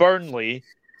leave Burnley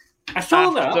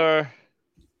after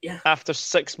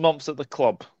 6 months at the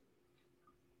club.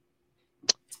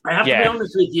 I have to be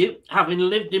honest with you, having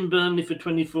lived in Burnley for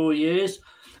 24 years,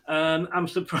 I'm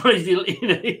surprised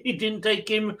he didn't take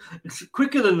him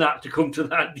quicker than that to come to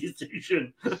that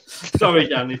decision. Sorry,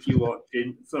 Dan, if you're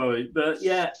watching. Sorry. But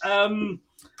yeah,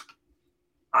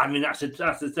 I mean, that's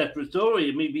a separate story.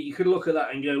 I mean, but you could look at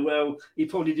that and go, well, he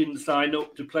probably didn't sign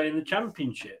up to play in the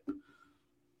Championship.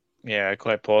 Yeah,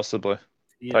 quite possibly.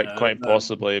 Quite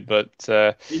possibly. But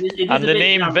and the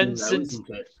name Vincent...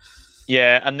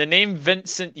 Yeah, and the name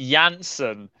Vincent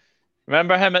Janssen.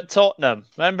 Remember him at Tottenham?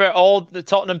 Remember all the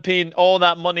Tottenham paying all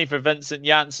that money for Vincent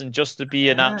Janssen just to be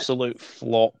an absolute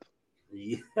flop?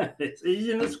 Yeah, he's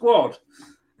in the squad.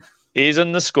 He's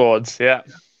in the squad, yeah.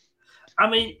 I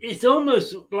mean, it's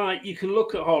almost like you can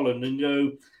look at Holland and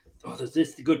go, "Oh, there's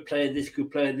this good player, this good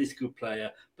player, this good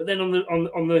player." But then on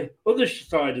the other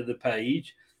side of the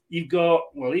page, you've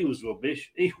got, well, he was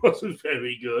rubbish. He wasn't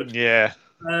very good. Yeah.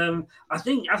 I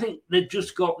think they've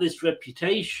just got this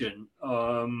reputation,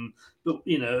 but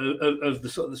you know, of the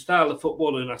sort of the style of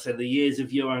football, and I say the years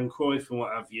of Johan Cruyff and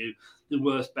what have you, that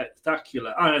were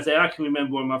spectacular. And I say I can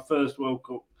remember one of my first World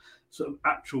Cup sort of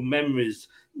actual memories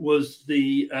was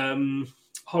the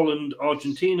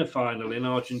Holland-Argentina final in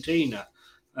Argentina,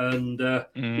 and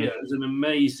it was an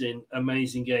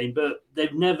amazing game. But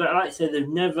they've never, like I said,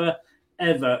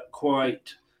 ever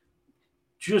quite.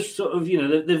 Just sort of, you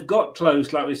know, they've got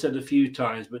close, like we said a few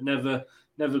times, but never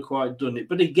quite done it.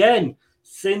 But again,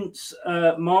 since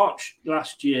March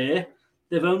last year,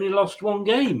 they've only lost one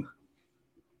game.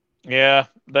 Yeah,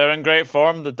 they're in great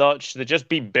form, the Dutch. They just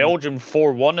beat Belgium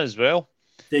 4-1 as well.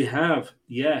 They have,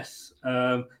 yes.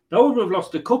 Belgium have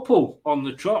lost a couple on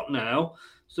the trot now,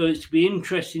 so it's be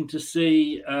interesting to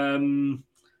see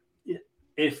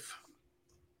if...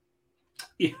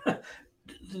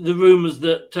 the rumours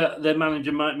that their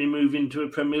manager might be moving to a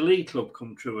Premier League club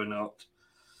come true or not.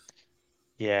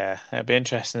 Yeah, it'd be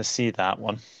interesting to see that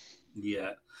one. Yeah.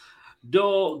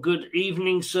 Dor, good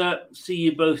evening, sir. See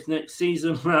you both next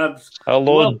season, lads.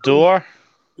 Hello, Dor.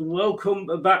 Welcome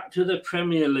back to the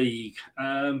Premier League.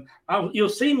 You'll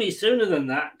see me sooner than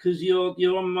that because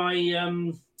you're on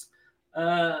my...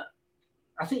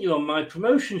 I think you're on my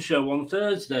promotion show on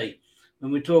Thursday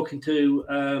when we're talking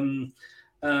to...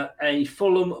 a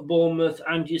Fulham, Bournemouth,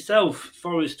 and yourself,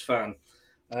 Forest fan.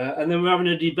 And then we're having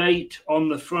a debate on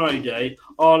the Friday.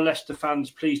 Are Leicester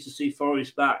fans pleased to see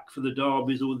Forest back for the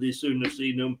derbies, or would they sooner have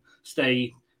seen them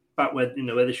stay back where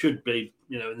they should be,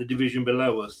 in the division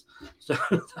below us? So,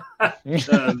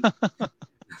 and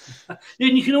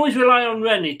you can always rely on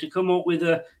Rennie to come up with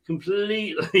a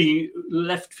completely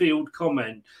left field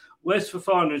comment. Wes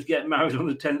Fofana is getting married on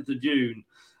the 10th of June.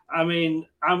 I mean,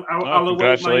 I'll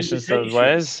congratulations to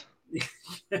Wes.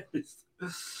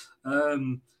 Yes.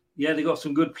 They got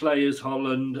some good players,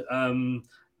 Holland,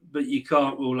 but you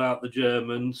can't rule out the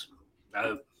Germans.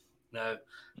 No.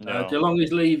 De Jong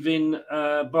is leaving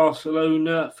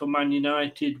Barcelona for Man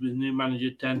United with new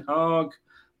manager Ten Hag.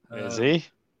 Is he?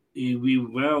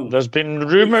 Well, there's been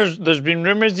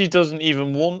rumours he doesn't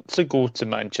even want to go to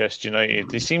Manchester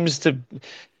United. He seems to.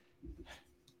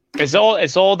 It's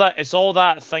all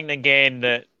that thing again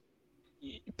that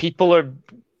people are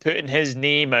putting his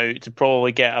name out to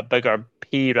probably get a bigger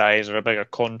pay rise or a bigger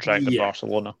contract at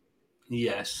Barcelona.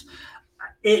 Yes,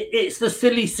 it's the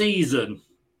silly season.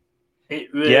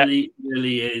 It really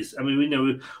is. I mean, we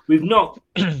know we've not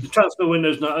the transfer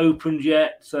window's not opened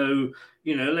yet, so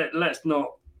let's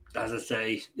not. As I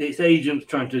say, it's agents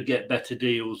trying to get better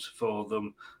deals for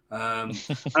them.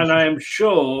 And I am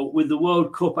sure with the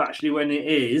World Cup actually when it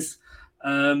is,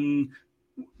 it's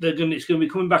going to be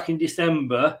coming back in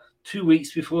December, 2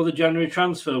 weeks before the January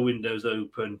transfer windows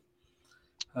open.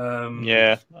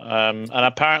 And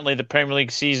apparently the Premier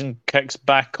League season kicks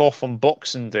back off on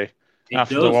Boxing Day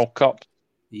after the World Cup.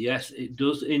 Yes, it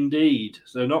does indeed.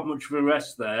 So not much of a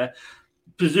rest there.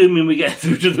 Presuming we get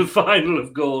through to the final,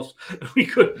 of course, we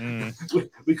could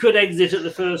exit at the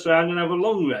first round and have a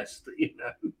long rest,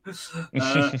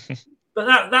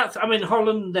 But that's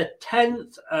Holland, they're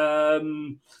 10th.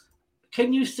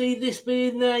 Can you see this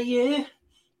being their year?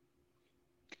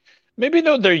 maybe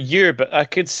not their year, but I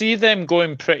could see them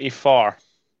going pretty far.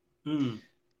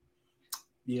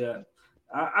 Yeah.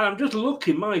 I'm just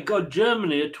looking. My God,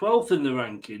 Germany are 12th in the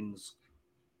rankings.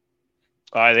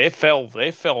 They fell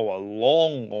a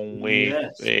long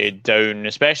way down,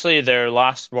 especially their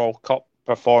last World Cup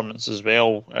performance as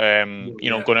well. Going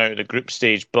out of the group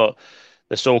stage, but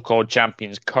the so-called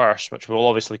champions curse, which we'll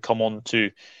obviously come on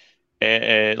to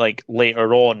like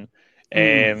later on,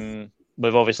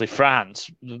 with obviously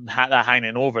France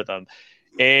hanging over them.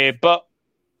 But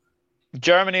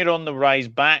Germany are on the rise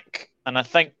back, and I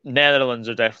think Netherlands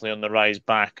are definitely on the rise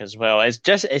back as well.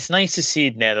 It's nice to see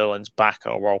Netherlands back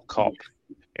at a World Cup.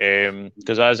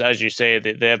 Because as you say,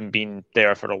 they haven't been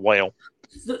there for a while.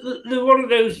 They're one of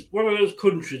those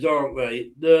countries, aren't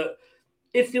they? That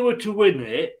if they were to win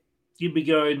it, you'd be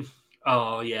going,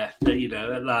 "Oh yeah,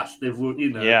 at last they've won."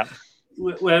 Yeah.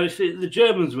 Whereas if the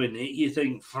Germans win it, you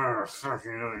think, "It's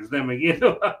them again."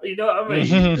 You know what I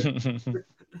mean?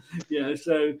 Yeah.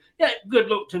 So good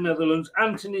luck to Netherlands.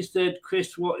 Anthony said,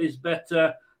 "Chris, what is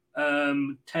better,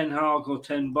 Ten Hag or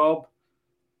Ten Bob?"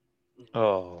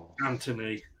 Oh,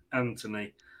 Anthony,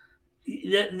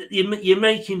 you're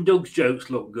making Doug's jokes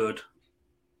look good.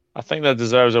 I think that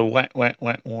deserves a wet. Well,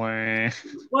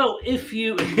 if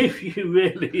you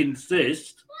really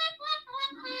insist,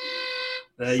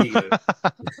 there you go.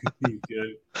 There you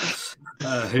go.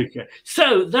 Okay,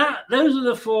 so those are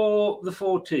the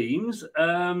four teams,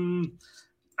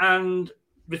 and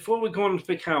before we go on to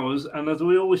pick ours, and as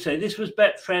we always say, this was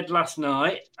Betfred last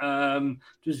night,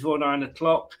 just before 9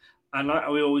 o'clock. And like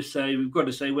we always say, we've got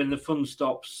to say when the fun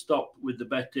stops, stop with the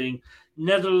betting.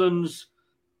 Netherlands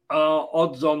are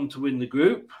odds on to win the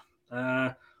group.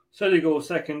 Senegal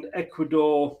second,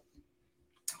 Ecuador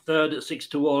third at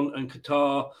 6-1, and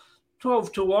Qatar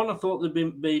 12-1. I thought there'd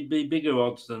be bigger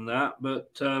odds than that,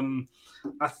 but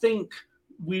I think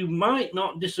we might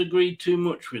not disagree too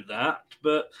much with that.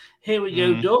 But here we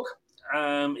go, Doug.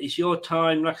 It's your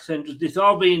time. Like I said, this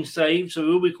are being saved, so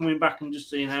we'll be coming back and just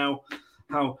seeing how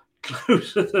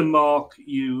close to the mark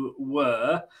you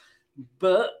were.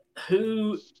 But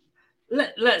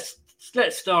let's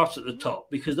start at the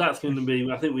top, because that's going to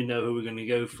be, I think we know who we're going to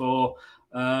go for.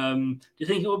 Do you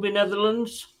think it will be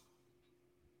Netherlands?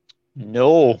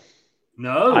 No.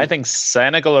 I think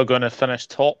Senegal are going to finish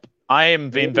top. I am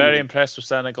being very impressed with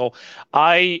Senegal.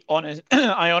 I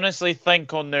honestly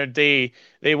think on their day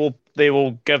they will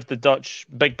give the Dutch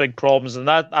big problems, and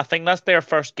that I think that's their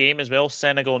first game as well.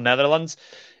 Senegal Netherlands.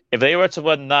 If they were to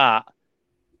win that,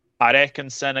 I reckon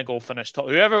Senegal finish top.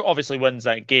 Whoever obviously wins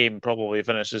that game probably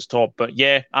finishes top. But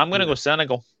yeah, I'm going to go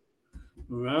Senegal.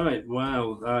 Right.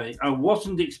 Wow. I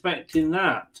wasn't expecting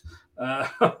that. I'm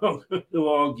not going to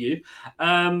argue.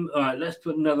 All right. Let's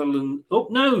put Netherlands. Oh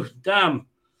no! Damn.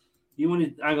 You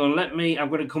wanted? Hang on. I'm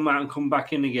going to come out and come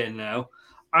back in again now.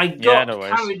 I got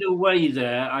carried away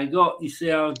there. You see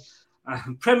how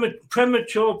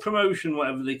premature promotion,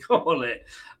 whatever they call it.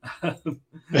 Let me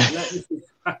see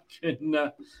if I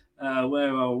can.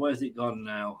 Where's it gone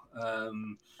now?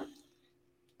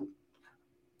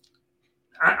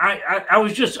 I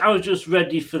was just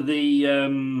ready for the.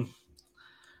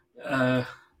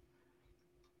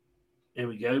 Here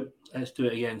we go. Let's do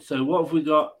it again. So what have we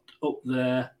got up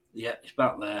there? Yeah, it's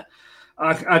back there.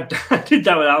 I did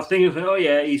that without thinking. Oh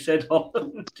yeah, he said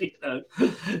Holland.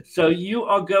 So you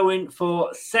are going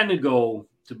for Senegal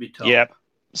to be top. Yep,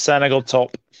 Senegal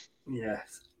top.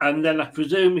 Yes, and then I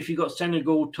presume if you got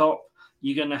Senegal top,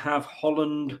 you're going to have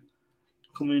Holland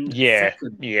coming.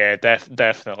 Second.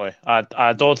 Definitely.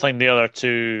 I don't think the other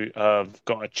two have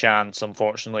got a chance,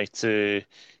 unfortunately, to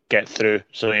get through.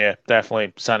 So yeah,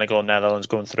 definitely Senegal and Netherlands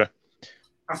going through.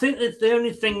 I think that the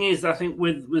only thing is, I think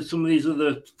with some of these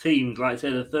other teams, like I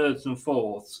say, the thirds and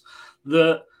fourths,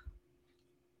 that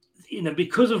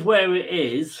because of where it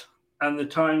is and the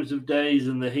times of days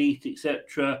and the heat,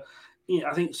 etc.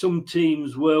 I think some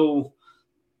teams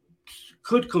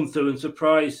could come through and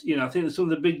surprise. I think that some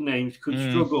of the big names could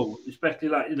struggle, especially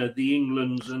like the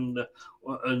Englands and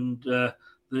the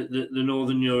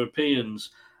Northern Europeans.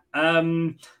 I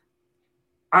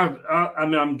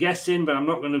mean, I'm guessing, but I'm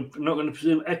not going to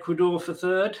presume Ecuador for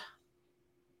third.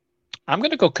 I'm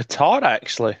going to go Qatar,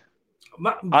 actually.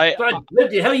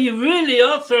 Bloody hell, you really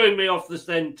are throwing me off the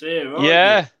scent here, aren't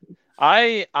you?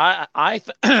 I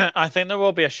think there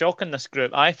will be a shock in this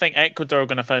group. I think Ecuador are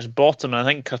going to finish bottom, and I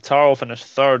think Qatar will finish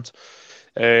third.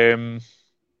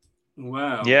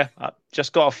 Wow. Yeah, I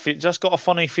just got a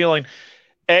funny feeling.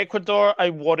 Ecuador, I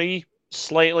worry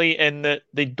slightly in that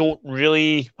they don't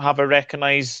really have a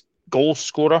recognised goal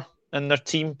scorer in their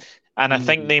team, and I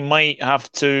think they might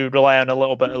have to rely on a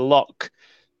little bit of luck.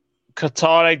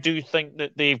 Qatar, I do think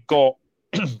that they've got.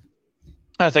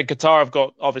 I think Qatar have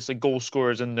got obviously goal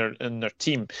scorers in their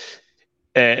team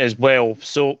as well.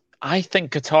 So I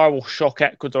think Qatar will shock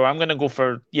Ecuador. I'm going to go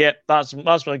for that's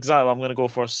exactly what I'm going to go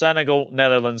for. Senegal,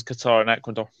 Netherlands, Qatar, and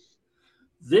Ecuador.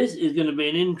 This is going to be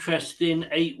an interesting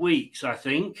 8 weeks, I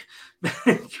think,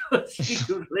 because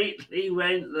you completely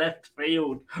went left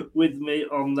field with me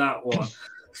on that one.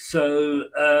 So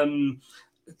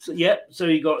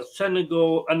you got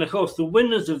Senegal, and of course the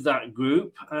winners of that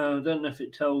group. I don't know if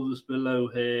it tells us below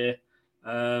here.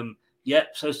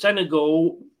 So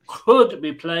Senegal could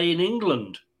be playing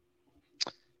England.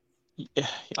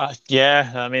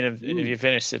 Yeah, I mean, if you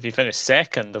finish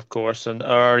second, of course,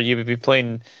 or you would be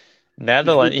playing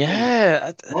Netherlands.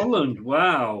 Yeah, Holland.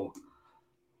 Wow.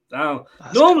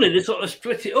 Normally they sort of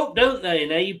split it up, don't they?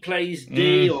 And A plays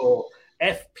D or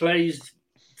F plays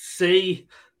C,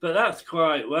 but that's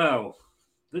quite well.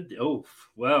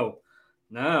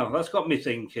 Now that's got me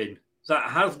thinking.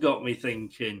 That has got me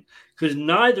thinking, because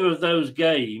neither of those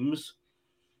games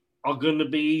are going to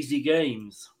be easy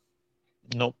games.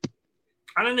 Nope.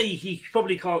 I don't know. He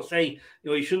probably can't say.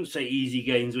 He shouldn't say easy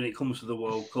games when it comes to the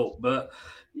World Cup, but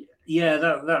yeah,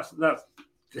 that's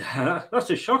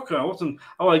a shocker. I wasn't.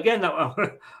 Oh, again, that was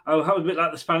a bit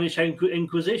like the Spanish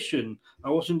Inquisition. I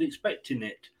wasn't expecting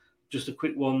it. Just a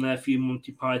quick one there for you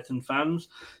Monty Python fans.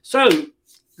 So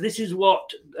this is what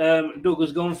Doug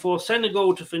has gone for: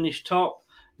 Senegal to finish top,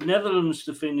 Netherlands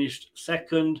to finish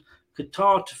second,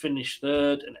 Qatar to finish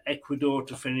third, and Ecuador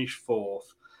to finish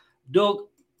fourth. Doug,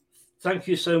 thank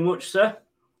you so much, sir.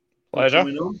 Pleasure.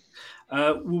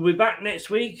 We'll be back next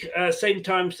week, same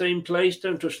time, same place.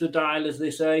 Don't touch the dial, as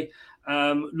they say.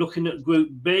 Looking at Group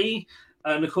B.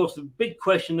 And, of course, the big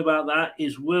question about that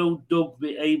is, will Doug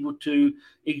be able to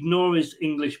ignore his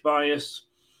English bias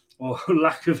or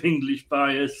lack of English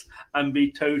bias and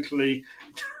be totally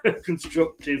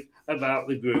constructive about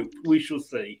the group? We shall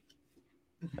see.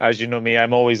 As you know me,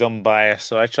 I'm always unbiased,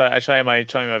 so I try my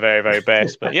very, very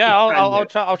best. But yeah, I'll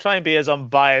try and be as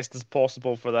unbiased as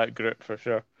possible for that group for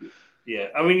sure. Yeah,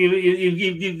 I mean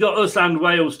you've got us and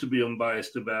Wales to be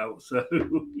unbiased about, so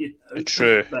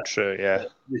True, yeah.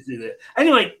 This is it.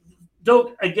 Anyway,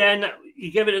 Doug, again,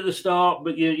 you gave it at the start,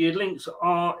 but your links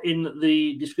are in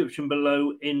the description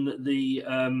below in the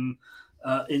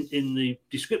in the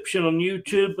description on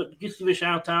YouTube. But just give a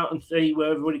shout out and say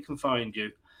where everybody can find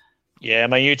you. Yeah,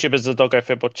 my YouTube is the Dog Eye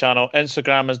Football channel.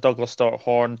 Instagram is Douglas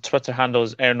Horn. Twitter handle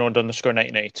is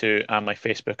Ernord_1992, and my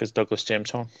Facebook is Douglas James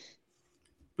Horn.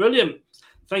 Brilliant.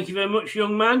 Thank you very much,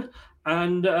 young man.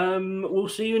 And we'll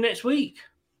see you next week.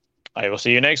 I will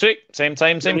see you next week. Same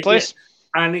time, same place.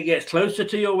 And it gets closer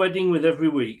to your wedding with every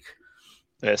week.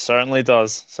 It certainly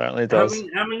does. Certainly does.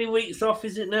 How many weeks off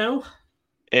is it now?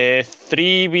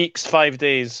 3 weeks, 5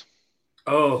 days.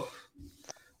 Oh.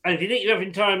 And if you think you're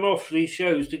having time off these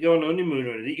shows to go on honeymoon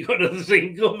or anything, you've got another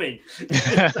thing coming.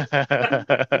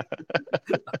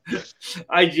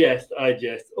 I jest.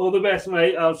 All the best,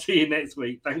 mate. I'll see you next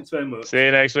week. Thanks very much. See you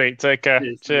next week. Take care.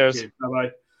 Cheers.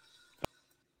 Bye-bye.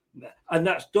 And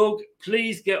that's Doug.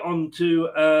 Please get on to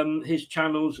his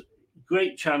channels.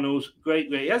 Great channels.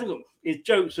 Great. He hasn't got, his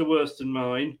jokes are worse than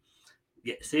mine.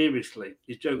 Yeah, seriously.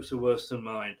 His jokes are worse than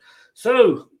mine.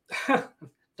 So...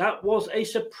 that was a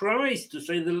surprise, to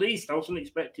say the least. I wasn't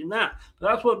expecting that. But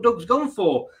that's what Doug's gone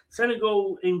for.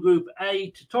 Senegal in Group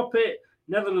A to top it,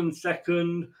 Netherlands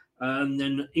second, and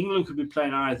then England could be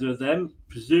playing either of them,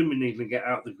 presuming England get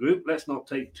out of the group. Let's not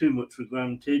take too much for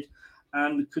granted.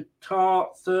 And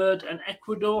Qatar third and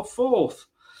Ecuador fourth.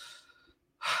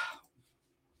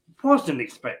 Wasn't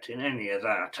expecting any of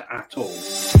that at all.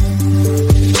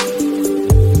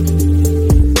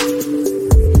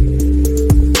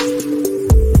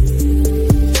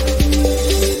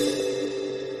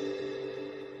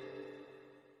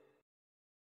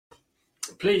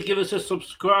 Please give us a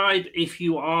subscribe if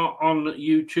you are on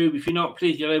YouTube. If you're not,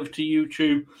 please get over to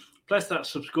YouTube, press that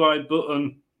subscribe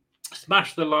button,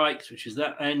 smash the likes, which is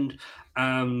that end,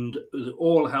 and it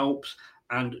all helps.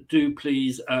 And do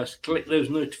please click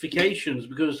those notifications,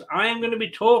 because I am going to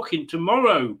be talking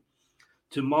tomorrow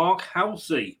to Mark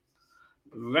Halsey,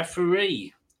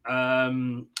 referee,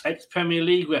 ex-Premier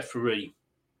League referee.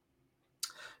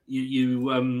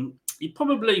 You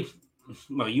probably...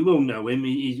 Well, you will know him.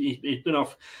 He's been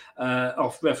off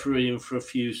refereeing for a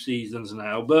few seasons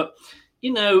now. But,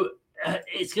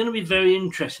 it's going to be very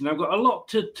interesting. I've got a lot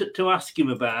to ask him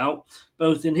about,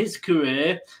 both in his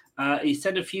career. He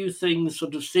said a few things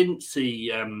sort of since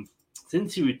he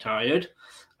retired,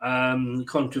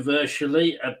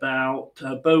 controversially, about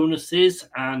bonuses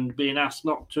and being asked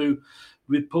not to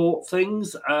report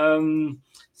things.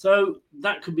 So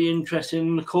that could be interesting.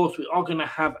 And of course, we are going to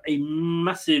have a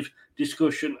massive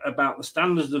discussion about the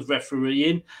standards of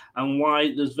refereeing and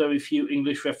why there's very few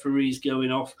English referees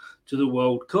going off to the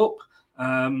World Cup.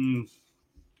 And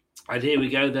here we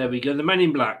go. There we go. The Men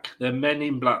in Black. They're Men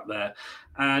in Black there.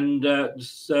 And that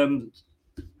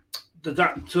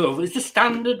sort of, is the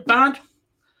standard bad?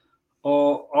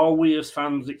 Or are we as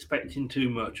fans expecting too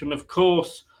much? And of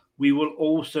course, we will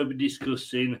also be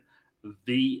discussing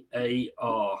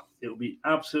VAR. It will be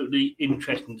absolutely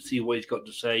interesting to see what he's got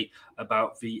to say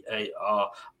about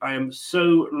VAR. I am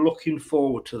so looking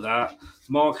forward to that.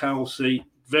 Mark Halsey,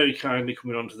 very kindly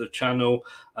coming onto the channel.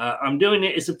 I'm doing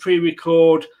it as a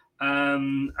pre-record,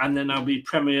 and then I'll be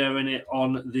premiering it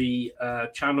on the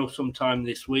channel sometime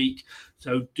this week.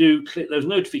 So do click those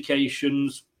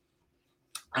notifications,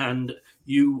 and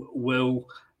you will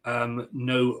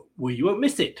know where you won't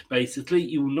miss it. Basically,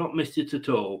 you will not miss it at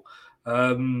all.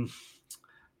 Who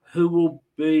will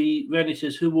be, Rennie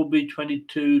says, who will be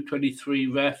 22, 23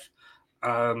 ref?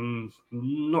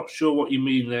 Not sure what you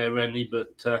mean there, Rennie,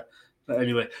 but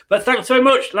anyway. But thanks very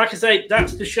much. Like I say,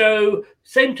 that's the show.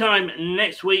 Same time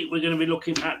next week, we're going to be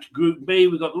looking at Group B.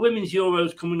 We've got the Women's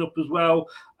Euros coming up as well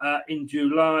in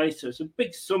July. So it's a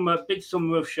big summer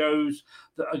of shows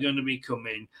that are going to be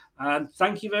coming. And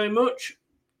thank you very much.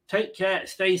 Take care,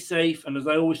 stay safe, and as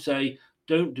I always say,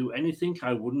 don't do anything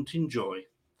I wouldn't enjoy.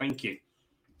 Thank you.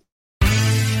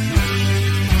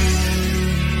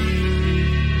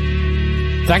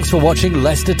 Thanks for watching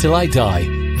Leicester Till I Die.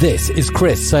 This is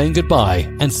Chris saying goodbye,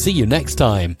 and see you next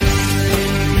time.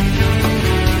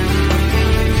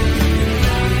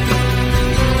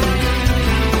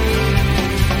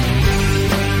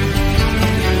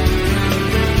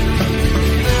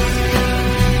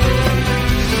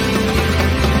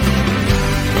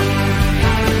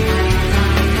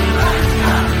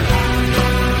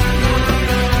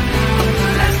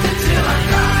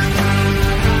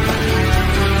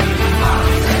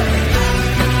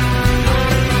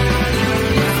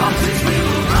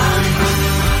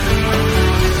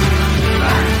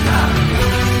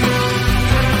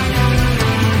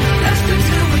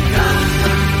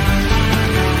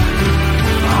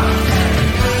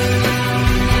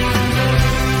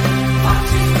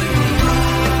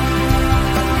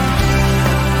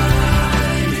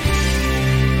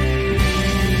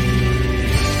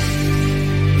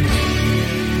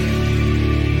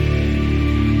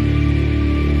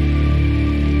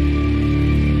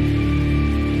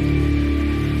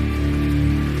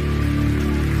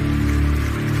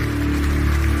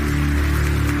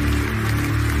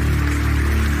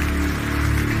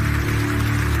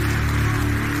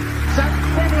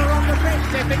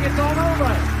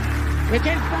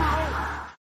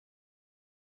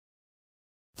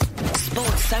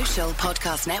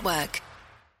 Podcast Network.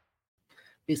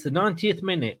 It's the 90th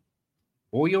minute.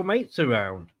 All your mates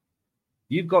around.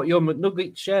 You've got your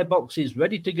McNugget share boxes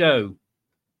ready to go.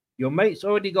 Your mates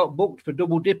already got booked for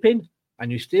double dipping,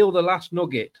 and you steal the last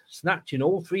nugget, snatching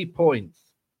all 3 points.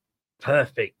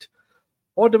 Perfect.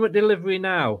 Order McDelivery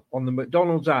now on the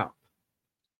McDonald's app.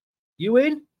 You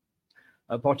in?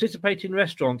 At participating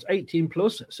restaurants, 18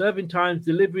 plus, serving times,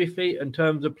 delivery fee and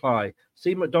terms apply.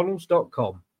 See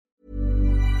mcdonalds.com.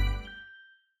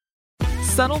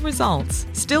 Subtle results,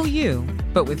 still you,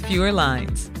 but with fewer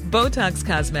lines. Botox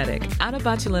Cosmetic, out of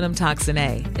botulinum toxin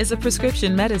A, is a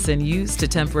prescription medicine used to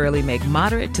temporarily make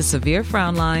moderate to severe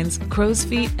frown lines, crow's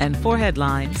feet, and forehead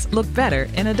lines look better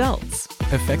in adults.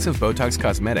 Effects of Botox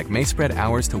Cosmetic may spread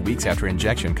hours to weeks after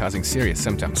injection, causing serious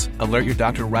symptoms. Alert your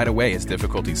doctor right away as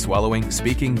difficulty swallowing,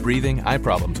 speaking, breathing, eye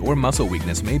problems, or muscle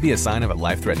weakness may be a sign of a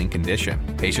life-threatening condition.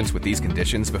 Patients with these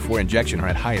conditions before injection are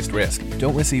at highest risk.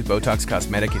 Don't receive Botox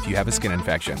Cosmetic if you have a skin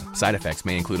infection. Side effects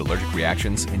may include allergic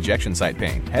reactions, injection site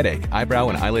pain, headache, eyebrow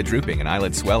and eyelid drooping, and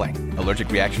eyelid swelling.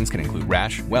 Allergic reactions can include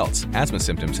rash, welts, asthma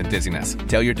symptoms, and dizziness.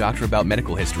 Tell your doctor about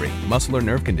medical history, muscle or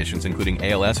nerve conditions including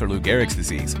ALS or Lou Gehrig's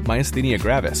disease, myasthenia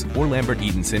gravis, or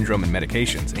Lambert-Eaton syndrome, and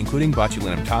medications, including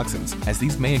botulinum toxins, as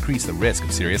these may increase the risk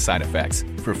of serious side effects.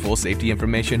 For full safety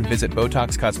information, visit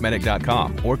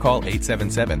BotoxCosmetic.com or call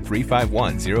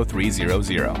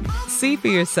 877-351-0300. See for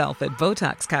yourself at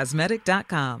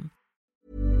BotoxCosmetic.com.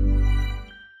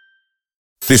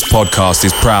 This podcast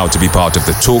is proud to be part of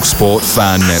the TalkSport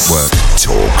Fan Network.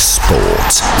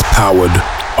 TalkSport. Powered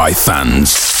by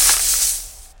fans.